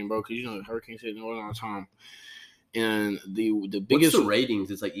hurricane, bro. Because you know hurricanes hit New Orleans all the time. And the biggest, what's the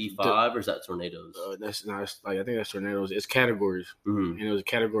ratings? It's like E5 or is that tornadoes? That's not like, I think that's tornadoes. It's categories, and it was a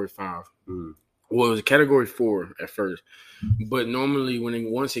category 5. Well, it was a category 4 at first, but normally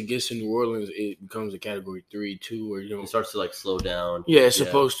once it gets to New Orleans, it becomes a category 3, 2, or it starts to like slow down. Yeah, it's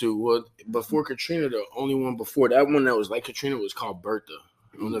supposed to. Well, before Katrina, the only one before that one that was like Katrina was called Bertha.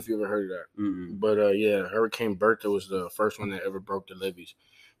 I don't know if you ever heard of that, but Hurricane Bertha was the first one that ever broke the levees.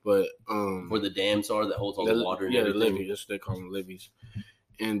 But where the dams are that holds all the water. The levees. That's what they call them, levees.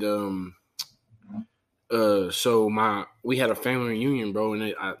 And so we had a family reunion, bro, and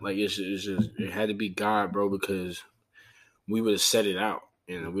it had to be God, bro, because we would have set it out,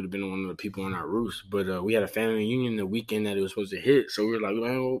 and it would have been one of the people on our roofs. But we had a family reunion the weekend that it was supposed to hit, so we were like,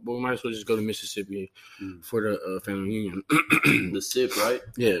 man, we might as well just go to Mississippi for the family reunion. The SIP, right?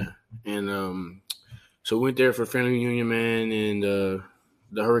 Yeah, and so we went there for family reunion, man, and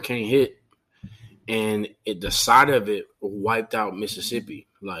the hurricane hit, and the side of it wiped out Mississippi.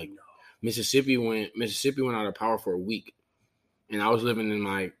 Like Mississippi went out of power for a week, and I was living in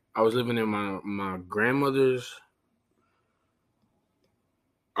my grandmother's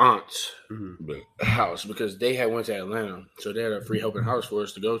aunt's house because they had went to Atlanta, so they had a free helping house for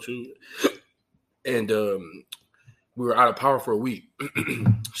us to go to, and we were out of power for a week.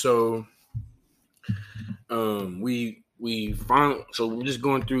 So we finally, so we're just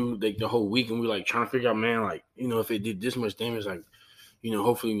going through like the whole week, and we're like trying to figure out, man, like, you know, if it did this much damage, like, you know,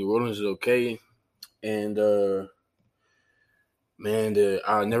 hopefully New Orleans is okay. And man,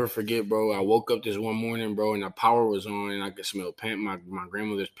 I'll never forget, bro. I woke up this one morning, bro, and the power was on, and I could smell my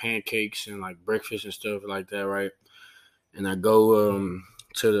grandmother's pancakes and like breakfast and stuff like that, right? And I go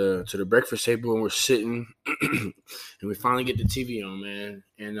to the breakfast table, and we're sitting, and we finally get the TV on, man,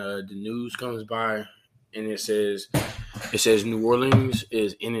 and the news comes by. And it says New Orleans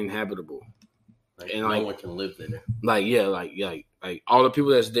is uninhabitable, and like no one can live there. Like all the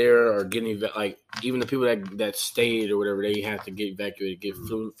people that's there are getting like even the people that stayed or whatever, they have to get evacuated, get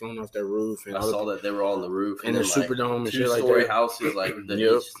flown off their roof. And I saw that they were all on the roof and the Superdome and shit like that. 2-story houses, like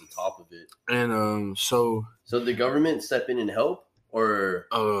just the top of it. And so the government step in and help. Or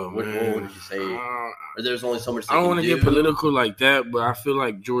what would you say? Or there's only so much. I don't want to get political like that, but I feel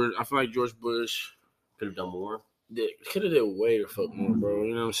like George Bush could have done more. Could have did way the fuck more, bro.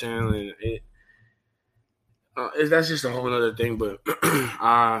 You know what I'm saying? And that's just a whole other thing. But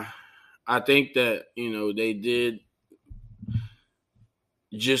I think that they did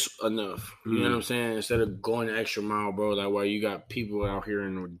just enough. You know what I'm saying? Instead of going the extra mile, bro. Like, why you got people out here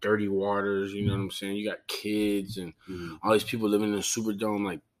in dirty waters. You know what I'm saying? You got kids and all these people living in a Superdome.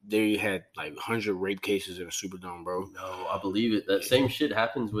 Like, they had like 100 rape cases in a Superdome, bro. No, I believe it. That same shit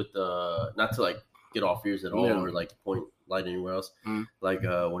happens with not to like get off fears at all or like point light anywhere else. Like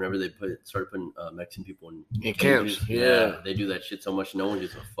whenever they started putting Mexican people in camps, they do that shit so much no one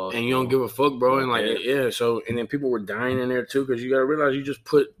gives a fuck. And you don't give a fuck, bro. And like so and then people were dying in there too because you gotta realize you just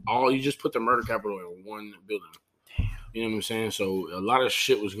put the murder capital in one building. Damn. You know what I'm saying? So a lot of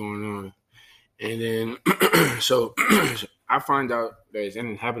shit was going on, and then so I find out that it's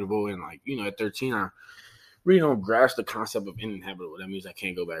uninhabitable, and like at 13 I really don't grasp the concept of uninhabitable. That means I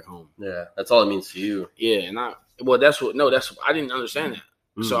can't go back home. Yeah, that's all it means to you. Yeah, and I didn't understand that.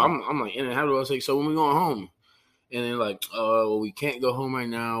 So I'm like uninhabitable. I was like, so when we going home? And then like, well, we can't go home right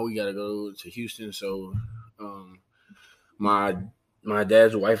now. We gotta go to Houston. So, my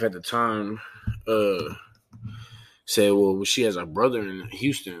dad's wife at the time, said, well, she has a brother in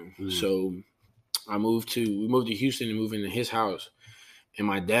Houston. So we moved to Houston and moved into his house. And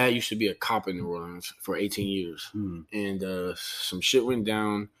my dad used to be a cop in New Orleans for 18 years. And some shit went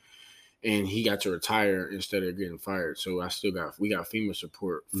down, and he got to retire instead of getting fired. So we got FEMA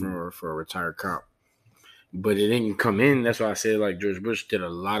support for a retired cop. But it didn't come in. That's why I said, like, George Bush did a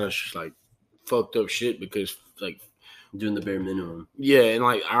lot of, like, fucked up shit because, like... Doing the bare minimum. Yeah, and,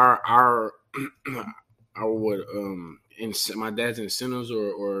 like, our my dad's incentives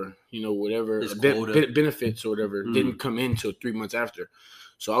or whatever benefits or whatever didn't come in until 3 months after.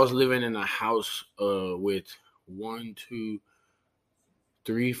 So I was living in a house with 1, 2,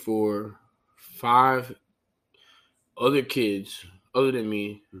 3, 4, 5 other kids other than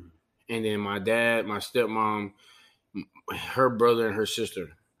me, and then my dad, my stepmom, her brother, and her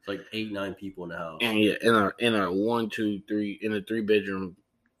sister. It's like 8, 9 people in the house. And in a 1, 2, 3 in a 3-bedroom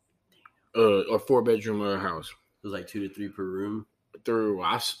or 4-bedroom house. It was like 2 to 3 per room. Three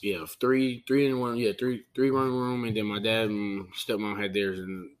in one. Yeah, three one room, and then my dad and stepmom had theirs,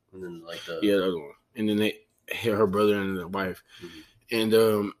 and then like the other one, and then her brother and the wife. And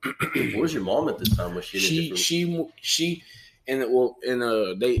where was your mom at this time? Was she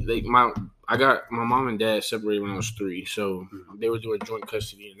I got my mom and dad separated when I was 3, so they were doing joint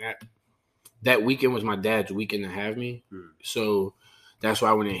custody, and that weekend was my dad's weekend to have me. So that's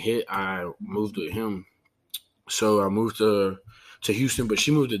why when it hit, I moved with him. So I moved to Houston, but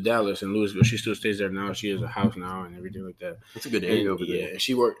she moved to Dallas and Louisville. She still stays there now. She has a house now and everything like that. That's a good area over there. Yeah, and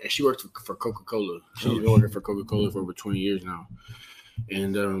she worked for Coca-Cola. She's been working for Coca-Cola for over 20 years now.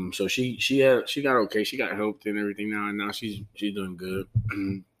 And so she got okay. She got helped and everything now, and now she's doing good.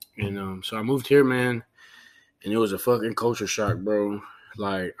 And so I moved here, man, and it was a fucking culture shock, bro.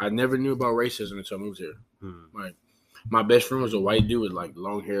 Like, I never knew about racism until I moved here. Like, my best friend was a white dude with like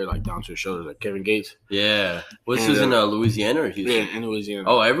long hair, like down to his shoulders, like Kevin Gates. Yeah. This was in Louisiana or Houston? Yeah, in Louisiana.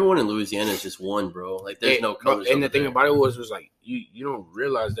 Oh, everyone in Louisiana is just one, bro. Like, there's no colors. And the thing about it was like you don't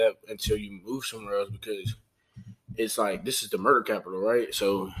realize that until you move somewhere else, because it's like, this is the murder capital, right?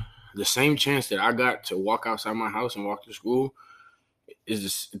 So the same chance that I got to walk outside my house and walk to school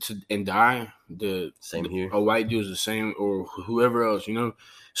and die. Same here. A white dude is the same, or whoever else,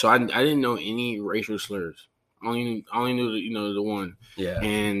 So I didn't know any racial slurs. I only knew the one. Yeah.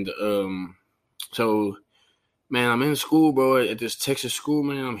 And so, man, I'm in school, bro, at this Texas school,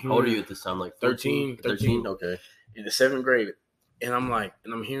 man. How old are you at this time? Like 13? 13? Okay. In the 7th grade. And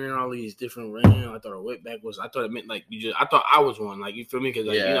I'm hearing all these different random. I thought a wetback was. I thought it meant like I thought I was one. Like, you feel me? Because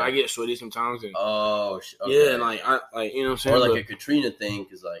I get sweaty sometimes. And, yeah, and like you know what I'm saying. Or like a Katrina thing,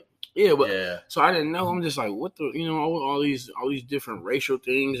 because like. Yeah, but so I didn't know. I'm just like, what the all these different racial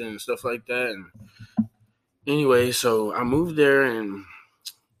things and stuff like that. And anyway, so I moved there, and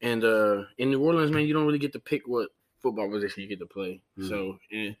in New Orleans, man, you don't really get to pick what football position you get to play. So,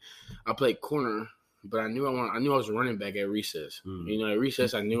 and I played corner. But I knew I was a running back at recess. At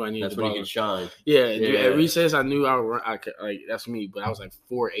recess, I knew I needed. That's when you can shine. Yeah, at recess, I knew I could, like, that's me. But I was like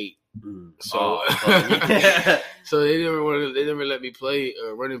 4'8". So, so they never let me play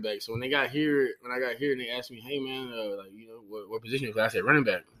running back. So when I got here, and they asked me, "Hey man, what position you play?" I said running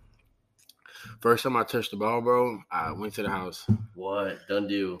back. First time I touched the ball, bro, I went to the house. What? Done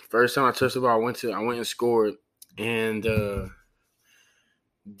deal. First time I touched the ball, I went and scored, and I'm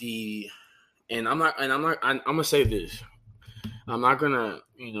gonna say this. I'm not gonna,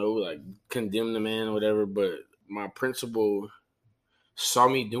 like, condemn the man or whatever, but my principal saw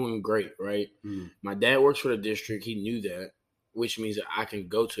me doing great, right? My dad works for the district. He knew that, which means that I can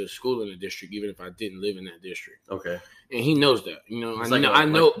go to school in the district even if I didn't live in that district. Okay. And he knows that.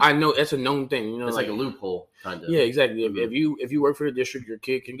 I know that's a known thing. It's like a loophole, kind of. Yeah, exactly. If you work for the district, your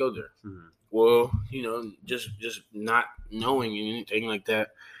kid can go there. Well, just not knowing anything like that.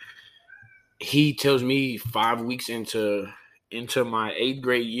 He tells me 5 weeks into my 8th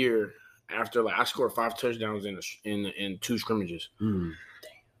grade year, after I scored 5 touchdowns in 2 scrimmages, and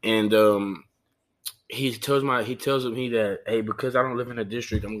he tells me that, hey, because I don't live in a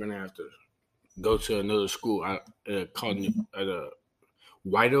district, I'm gonna have to go to another school. I called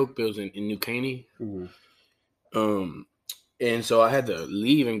White Oak, Bills in New Caney. And so I had to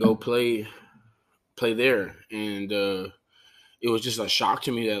leave and go play there, and it was just a shock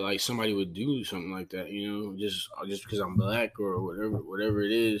to me that somebody would do something like that, just because I'm black or whatever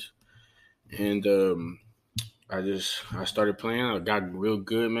it is. And I started playing. I got real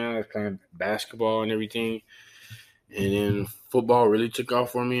good, man. I was playing basketball and everything, and then football really took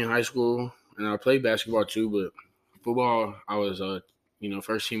off for me in high school. And I played basketball too, but football, I was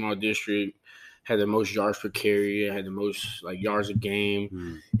first team all district. Had the most yards per carry. I had the most yards a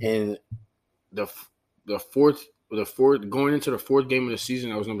game, and the fourth going into the 4th game of the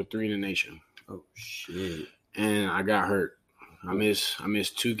season, I was number 3 in the nation. Oh shit! And I got hurt. I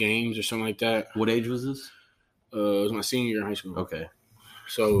missed 2 games or something like that. What age was this? It was my senior year in high school. Okay.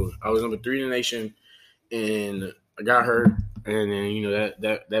 So I was number 3 in the nation, and I got hurt, and then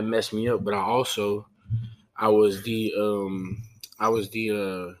that messed me up. But I was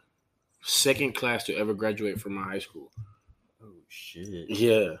the second class to ever graduate from my high school. Oh shit!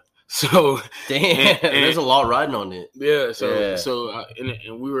 Yeah. So damn, and there's a lot riding on it. Yeah. So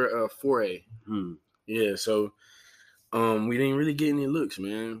and we were 4A. Yeah. So we didn't really get any looks,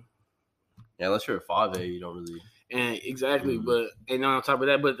 man. Yeah, unless you're a 5A, you don't really. And exactly, but on top of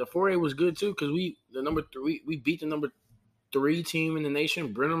that, but the 4A was good too because we beat the number 3 team in the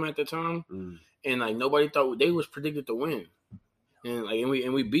nation, Brenham at the time, and nobody thought they was predicted to win, and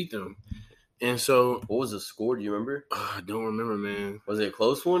we beat them. And so, what was the score? Do you remember? I don't remember, man. Was it a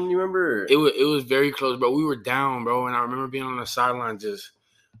close one? You remember? It was very close, bro. We were down, bro, and I remember being on the sideline just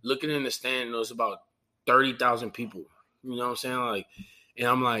looking in the stand. And it was about 30,000 people. You know what I'm saying? And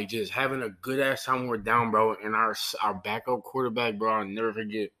I'm just having a good ass time. We're down, bro, and our backup quarterback, bro, I'll never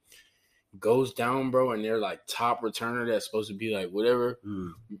forget, goes down, bro, and they're top returner that's supposed to be whatever.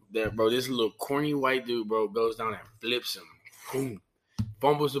 That, bro, this little corny white dude, bro, goes down and flips him. Boom.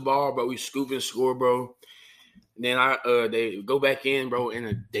 Fumbles the ball, bro. We scoop and score, bro. And then they go back in, bro,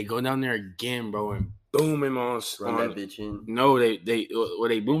 and they go down there again, bro, and boom him on. Run that bitch in. No, they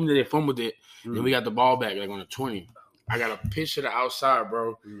boomed it, they fumbled it, and then we got the ball back on the 20. I got a pitch to the outside,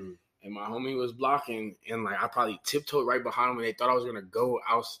 bro, and my homie was blocking, and I probably tiptoed right behind him, and they thought I was gonna go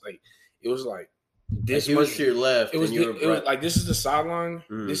out. It was this much. Was to your left. It was this is the sideline.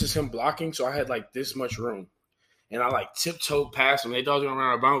 This is him blocking, so I had this much room. And I tiptoed past him. They thought I was going to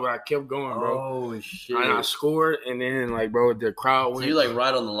run out of bounds, but I kept going, bro. Oh, shit. And I scored, and then, bro, the crowd went. So you're,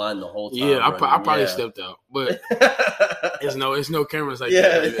 right on the line the whole time. Yeah, I probably stepped out. But it's no cameras that.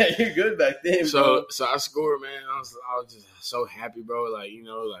 Yeah, you're good back then, bro. So I scored, man. I was just so happy, bro.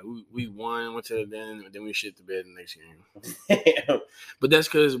 We won, went to the den, and then we shit the bed the next game. Damn. But that's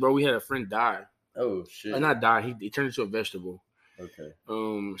because, bro, we had a friend die. Oh, shit. Not die. He turned into a vegetable. Okay.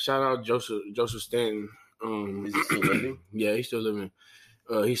 Shout out Joseph Stanton. Is he still living? Yeah, he's still living.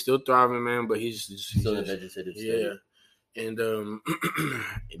 He's still thriving, man. But he's still in the vegetative state. Yeah, and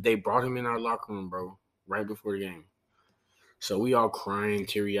they brought him in our locker room, bro, right before the game. So we all crying,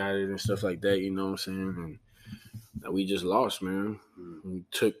 teary-eyed, and stuff like that. You know what I'm saying? And we just lost, man. We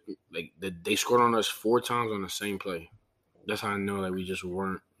took they scored on us 4 times on the same play. That's how I know we just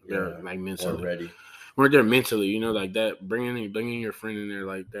weren't there, mentally. Weren't ready. Weren't there mentally, that. Bringing your friend in there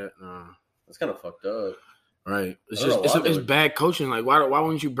like that. That's kind of fucked up. Right. It's bad coaching. Why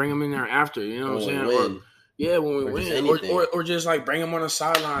wouldn't you bring him in there after? You know what I'm saying? When we win. Or just bring him on the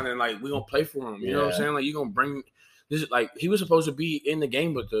sideline and we gonna play for him. You know what I'm saying? You gonna bring this he was supposed to be in the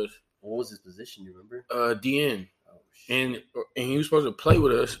game with us. What was his position, you remember? DN. Oh, shit. And he was supposed to play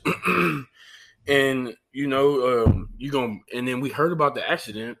with us. And and then we heard about the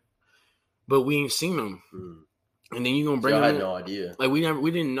accident, but we ain't seen him. And then you gonna bring him in. I had no idea.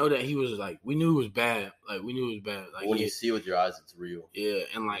 We didn't know that he was we knew it was bad. We knew it was bad. When you see it with your eyes, it's real. Yeah,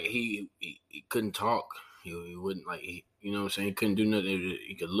 and he couldn't talk. He wouldn't you know what I'm saying? He couldn't do nothing.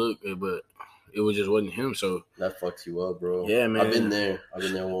 He could look, but it wasn't him. So that fucks you up, bro. Yeah, man. I've been there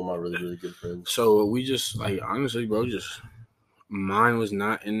with one of my really, really good friends. So we just honestly, bro, mine was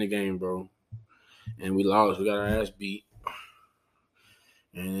not in the game, bro, and we lost. We got our ass beat.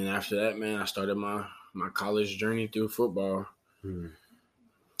 And then after that, man, I started my college journey through football.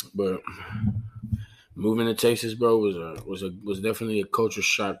 But moving to Texas, bro, was definitely a culture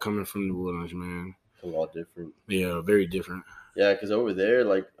shock coming from New Orleans, man. A lot different. Yeah, very different. Yeah, because over there,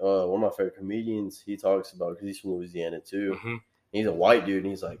 like one of my favorite comedians, he talks about, because he's from Louisiana too. Mm-hmm. He's a white dude,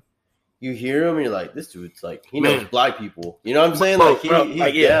 and he's like, you hear him, and you're like, this dude's like, he knows black people. You know what I'm saying? Bro,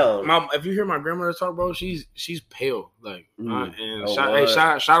 like, he's down. If you hear my grandmother talk, bro, she's pale. Like, and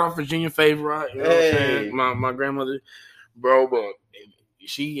shout out Virginia Favorite. You know what I'm saying? My grandmother, bro, but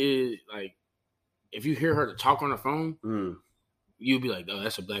she is like, if you hear her talk on the phone, you'll be like, oh,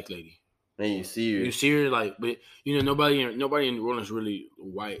 that's a black lady. And you see her like, but you know, nobody in New Orleans is really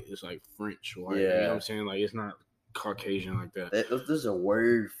white. It's like French white. Yeah. You know what I'm saying? Like, it's not Caucasian like that. There's a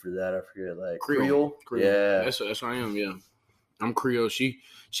word for that. I forget. Like Creole. Yeah, that's what I am. Yeah, I'm Creole. She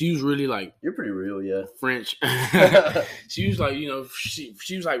was really like, you're pretty real. Yeah, French. She was like, you know, she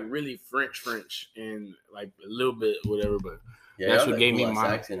was like really French and like a little bit whatever, but. Yeah, that's what gave me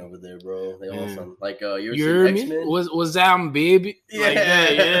my accent over there, bro. They all sound like you ever seen X-Men? Was that baby? Yeah, like,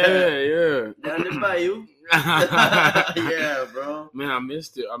 yeah. Down the bayou. Yeah, bro. Man, I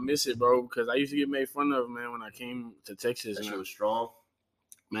missed it. I miss it, bro, because I used to get made fun of, man, when I came to Texas. That shit was strong,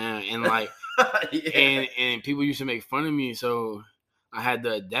 man, and like, and people used to make fun of me, so I had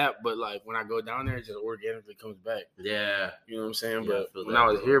to adapt. But like when I go down there, it just organically comes back. Yeah, you know what I'm saying. Yeah, but when I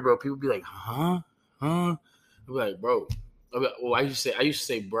was here, bro, people be like, huh? I'd be like, bro. Well, I used to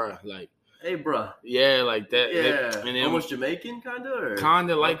say, bruh, like, hey, bruh, yeah, like that. Yeah, and then almost Jamaican, kind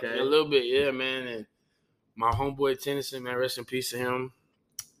of like a little bit, yeah, man. And my homeboy Tennyson, man, rest in peace to him.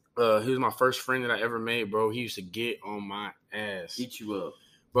 He was my first friend that I ever made, bro. He used to get on my ass, eat you up,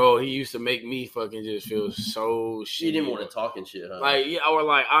 bro. He used to make me fucking just feel so shit. He didn't want to talk and shit, huh? Like, yeah, or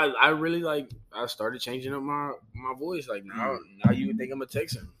like I really like I started changing up my voice. Like now you would think I'm a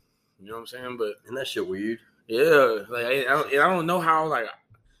Texan. You know what I'm saying? But isn't that shit weird? Yeah, like I don't know how like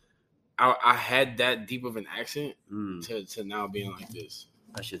I had that deep of an accent to now being like this.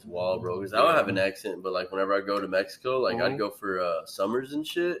 That shit's wild, bro. Because I don't have an accent, but like whenever I go to Mexico, like I'd go for summers and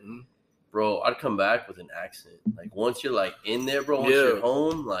shit, bro. I'd come back with an accent. Like once you're like in there, bro, once you're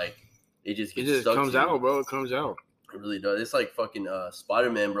home, like it just comes out, bro. It comes out. It really does. It's like fucking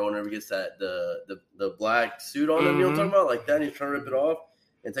Spider-Man, bro. Whenever he gets that the black suit on him, you know what I'm talking about? Like that, and he's trying to rip it off.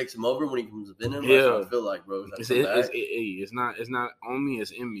 It takes him over when he comes up in him. That's what I feel like, bro. It's not on me. It's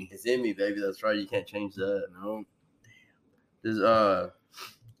in me. It's in me, baby. That's right. You can't change that. No.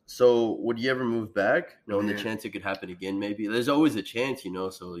 So would you ever move back, knowing the chance it could happen again? Maybe there's always a chance, you know.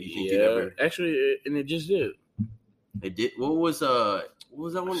 So you think you never? Actually, and it just did. It did. What was that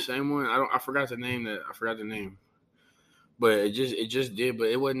one? Same one. I forgot the name. But it just did. But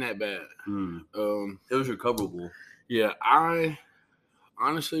it wasn't that bad. It was recoverable. Yeah,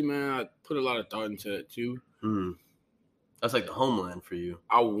 honestly, man, I put a lot of thought into it too. That's like the homeland for you.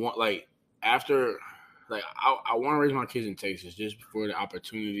 I want I want to raise my kids in Texas just for the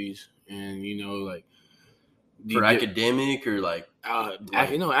opportunities and for academic or like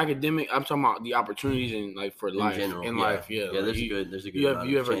academic. I'm talking about the opportunities and like for life in life. Yeah, yeah. There's a good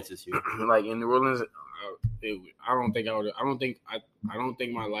amount of chances here. Like in New Orleans, I don't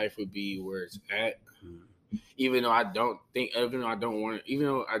think my life would be where it's at. Even though I don't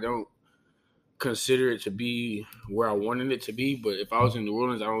consider it to be where I wanted it to be, but if I was in New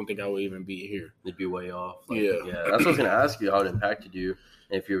Orleans, I don't think I would even be here. It'd be way off. Yeah. That's what I was gonna ask you, how it impacted you,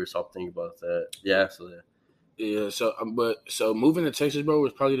 and if you ever stopped thinking about that. Yeah, absolutely. Yeah. So moving to Texas, bro,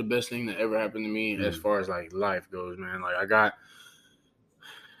 was probably the best thing that ever happened to me as far as like life goes, man. Like I got,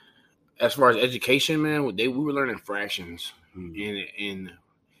 as far as education, man, we were learning fractions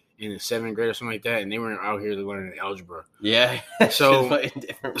in the 7th grade or something like that, and they weren't out here learning algebra. Yeah. So I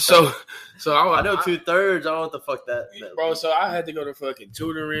know 2/3. I don't know what the fuck that bro. So I had to go to fucking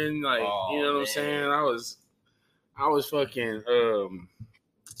tutoring, like you know what I'm saying. I was fucking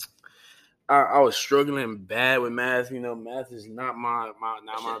I was struggling bad with math. You know, math is not my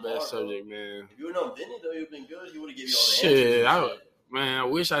best subject, man. If you would know Vinny though, you'd been good. He would have given you all the answers. I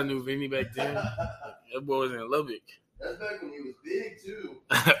wish I knew Vinny back then. That boy was in Lubbock. That's back when he was big, too.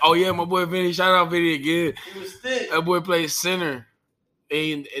 Oh, yeah, my boy Vinny. Shout out Vinny again. He was thick. That boy played center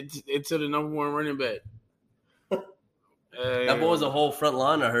into the number 1 running back. That boy was a whole front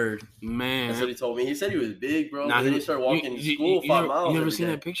line, I heard. Man. That's what he told me. He said he was big, bro. Then he started walking to school 5 miles. You never seen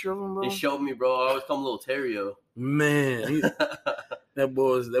that picture of him, bro? He showed me, bro. I always call him Little Terrio. Man. That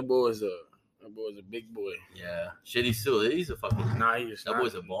boy is a big boy. Yeah. Shit, he's a fucking... Nah, that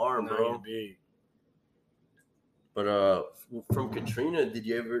boy's a barn, bro. He's big. But from Katrina, did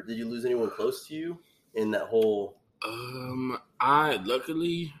you lose anyone close to you in that whole I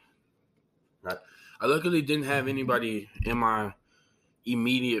luckily didn't have anybody in my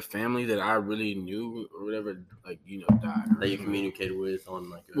immediate family that I really knew or whatever, like, died. That you communicated with on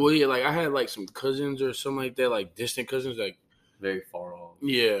like. Well, yeah, like I had like some cousins or something like that, like distant cousins, like very far off.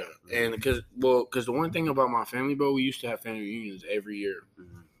 Yeah, and because the one thing about my family, bro, we used to have family reunions every year,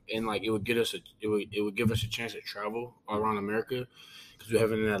 and like it would give us a chance to travel all around America, because we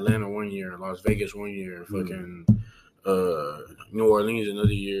have it in Atlanta one year, Las Vegas one year, fucking New Orleans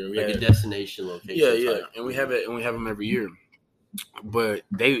another year. We like a destination location. Yeah, and we have them every year. But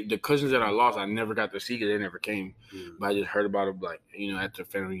the cousins that I lost, I never got to see because they never came. But I just heard about it, like, at the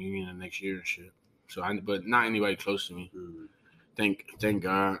family reunion the next year and shit. So but not anybody close to me. Thank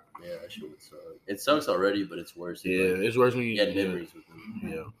God. Yeah, that shit would suck. It sucks already, but it's worse. Yeah, it's worse when you get memories with them.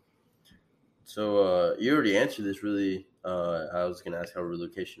 Yeah. So you already answered this. Really, I was gonna ask how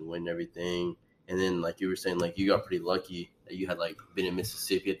relocation went and everything, and then like you were saying, like you got pretty lucky that you had like been in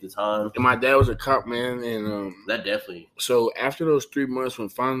Mississippi at the time. And my dad was a cop, man, and that definitely. So after those 3 months, when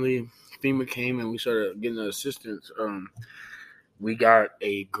finally FEMA came and we started getting the assistance, we got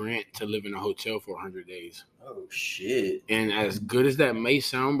a grant to live in a hotel for 100 days. Oh, shit. And as good as that may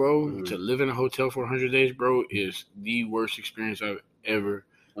sound, bro, to live in a hotel for 100 days, bro, is the worst experience I've ever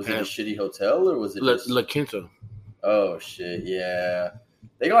Was it a shitty hotel or was it La Quinta? Oh, shit, yeah.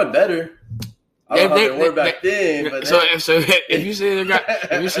 They got better. I don't know how they were back then. But so if you say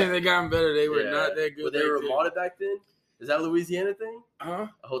they got better, they were not that good. Were they Ramada back then? Is that a Louisiana thing? Huh?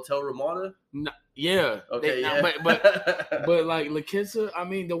 A hotel Ramada? No, yeah. Okay, but like La Quinta, I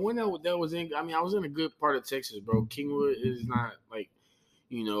mean, the one that was in, I mean, I was in a good part of Texas, bro. Kingwood is not like,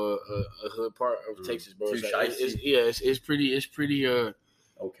 a hood part of Texas, bro. It's pretty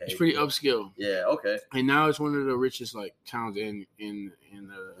okay. It's pretty upscale. Yeah, okay. And now it's one of the richest like towns in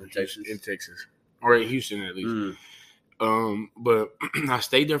Texas. In Texas. Or in Houston at least. But I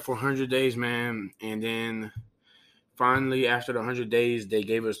stayed there for 100 days, man, and then finally, after the 100 days, they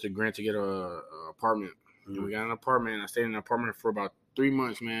gave us the grant to get a apartment. And we got an apartment. I stayed in an apartment for about 3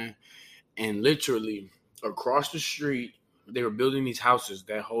 months, man. And literally, across the street, they were building these houses.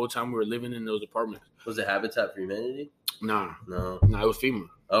 That whole time we were living in those apartments. Was it Habitat for Humanity? No, it was FEMA.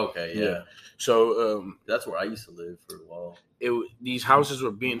 Okay, yeah. So that's where I used to live for a while. These houses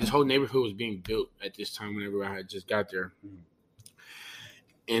were this whole neighborhood was being built at this time whenever I had just got there.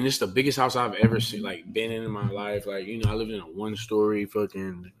 And it's the biggest house I've ever seen, like, been in my life. Like, I lived in a 1-story,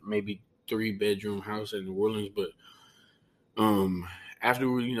 fucking maybe 3-bedroom house in New Orleans. But after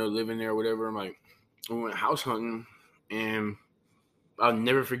we, living there or whatever, I'm like, we went house hunting, and I'll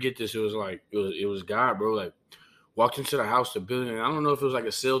never forget this. It was like it was God, bro. Like, walked into the house, the building, and I don't know if it was like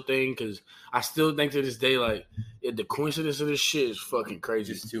a sale thing, because I still think to this day, like, the coincidence of this shit is fucking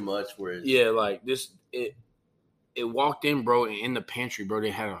crazy. It's too much. Yeah, like this It walked in, bro, and in the pantry, bro,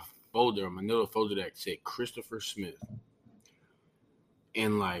 they had a manila folder that said Christopher Smith.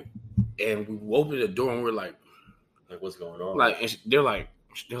 And we opened the door and we're like, what's going on? Like, and they're like,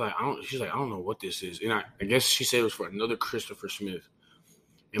 she's like, I don't know what this is. And I guess she said it was for another Christopher Smith.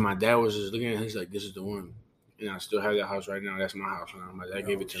 And my dad was just looking at it, he's like, this is the one. And I still have that house right now. That's my house now. My dad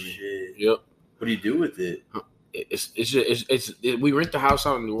gave it to me. Shit. Yep. What do you do with it? We rent the house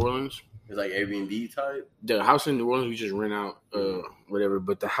out in New Orleans. It's like Airbnb type? The house in New Orleans, we just rent out, whatever.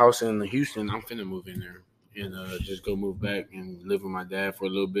 But the house in Houston, I'm finna move in there and just go move back and live with my dad for a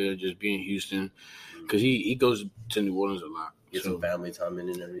little bit, just be in Houston. Because he goes to New Orleans a lot. Get some family time in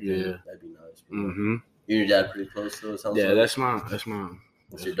and everything. Yeah. That'd be nice. Mm-hmm. You and your dad pretty close, though? That's my.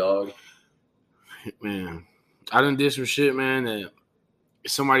 What's your dog? Man, I done did some shit, man, that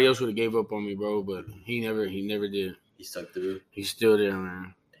somebody else would have gave up on me, bro. But he never did. He stuck through? He's still there,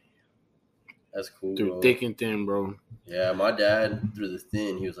 man. That's cool, through bro. Thick and thin, bro. Yeah, my dad, through the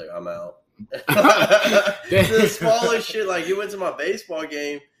thin, he was like, I'm out. The smallest shit. Like, he went to my baseball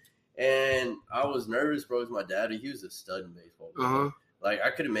game, and I was nervous, bro. It was my dad. He was a stud in baseball, bro. Uh-huh. Like,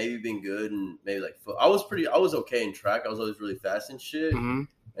 I could have maybe been good and maybe, like, I was okay in track. I was always really fast and shit. Mm-hmm.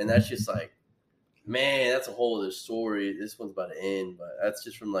 And that's just, like, man, that's a whole other story. This one's about to end. But that's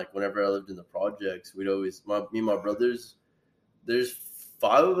just from, like, whenever I lived in the projects, we'd always, me and my brothers, there's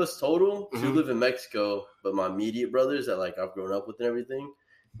 5 of us total. 2 live in Mexico, but my immediate brothers that like I've grown up with and everything,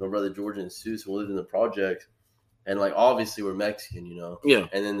 my brother George and Sue, we lived in the project, and like obviously we're Mexican, Yeah.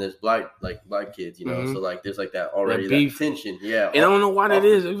 And then there's black kids, so like there's like that already that tension, yeah. And I don't know why that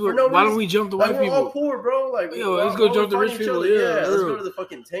is. Why don't we jump the white people? We're all poor, bro. Like, let's go jump the rich people. Yeah, let's go to the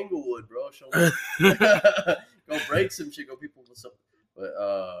fucking Tanglewood, bro. Go break some shit. Go people with some,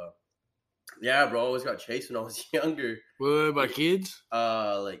 but yeah, bro. I always got chased when I was younger. What about kids?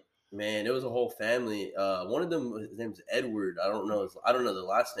 Like Man, it was a whole family. One of them, his name's Edward. I don't know the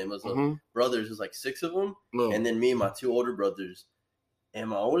last name. It was brothers. It was like 6 of them, and then me and my 2 older brothers. And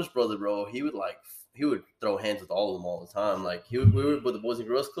my oldest brother, bro, he would throw hands with all of them all the time. Like we were with the Boys and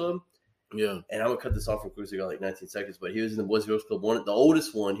Girls Club. Yeah. And I'm gonna cut this off real quick. So we got like 19 seconds. But he was in the Boys and Girls Club. The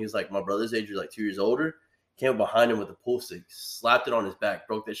oldest one, he was like my brother's age, was like 2 years older. Came behind him with a pool stick, slapped it on his back,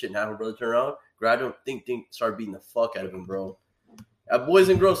 broke that shit in half. My brother turned around, grabbed him, started beating the fuck out of him, bro. At Boys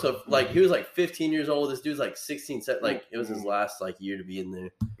and Girls Club, like he was like 15 years old. This dude's like 16. Like it was his last like year to be in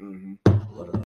there.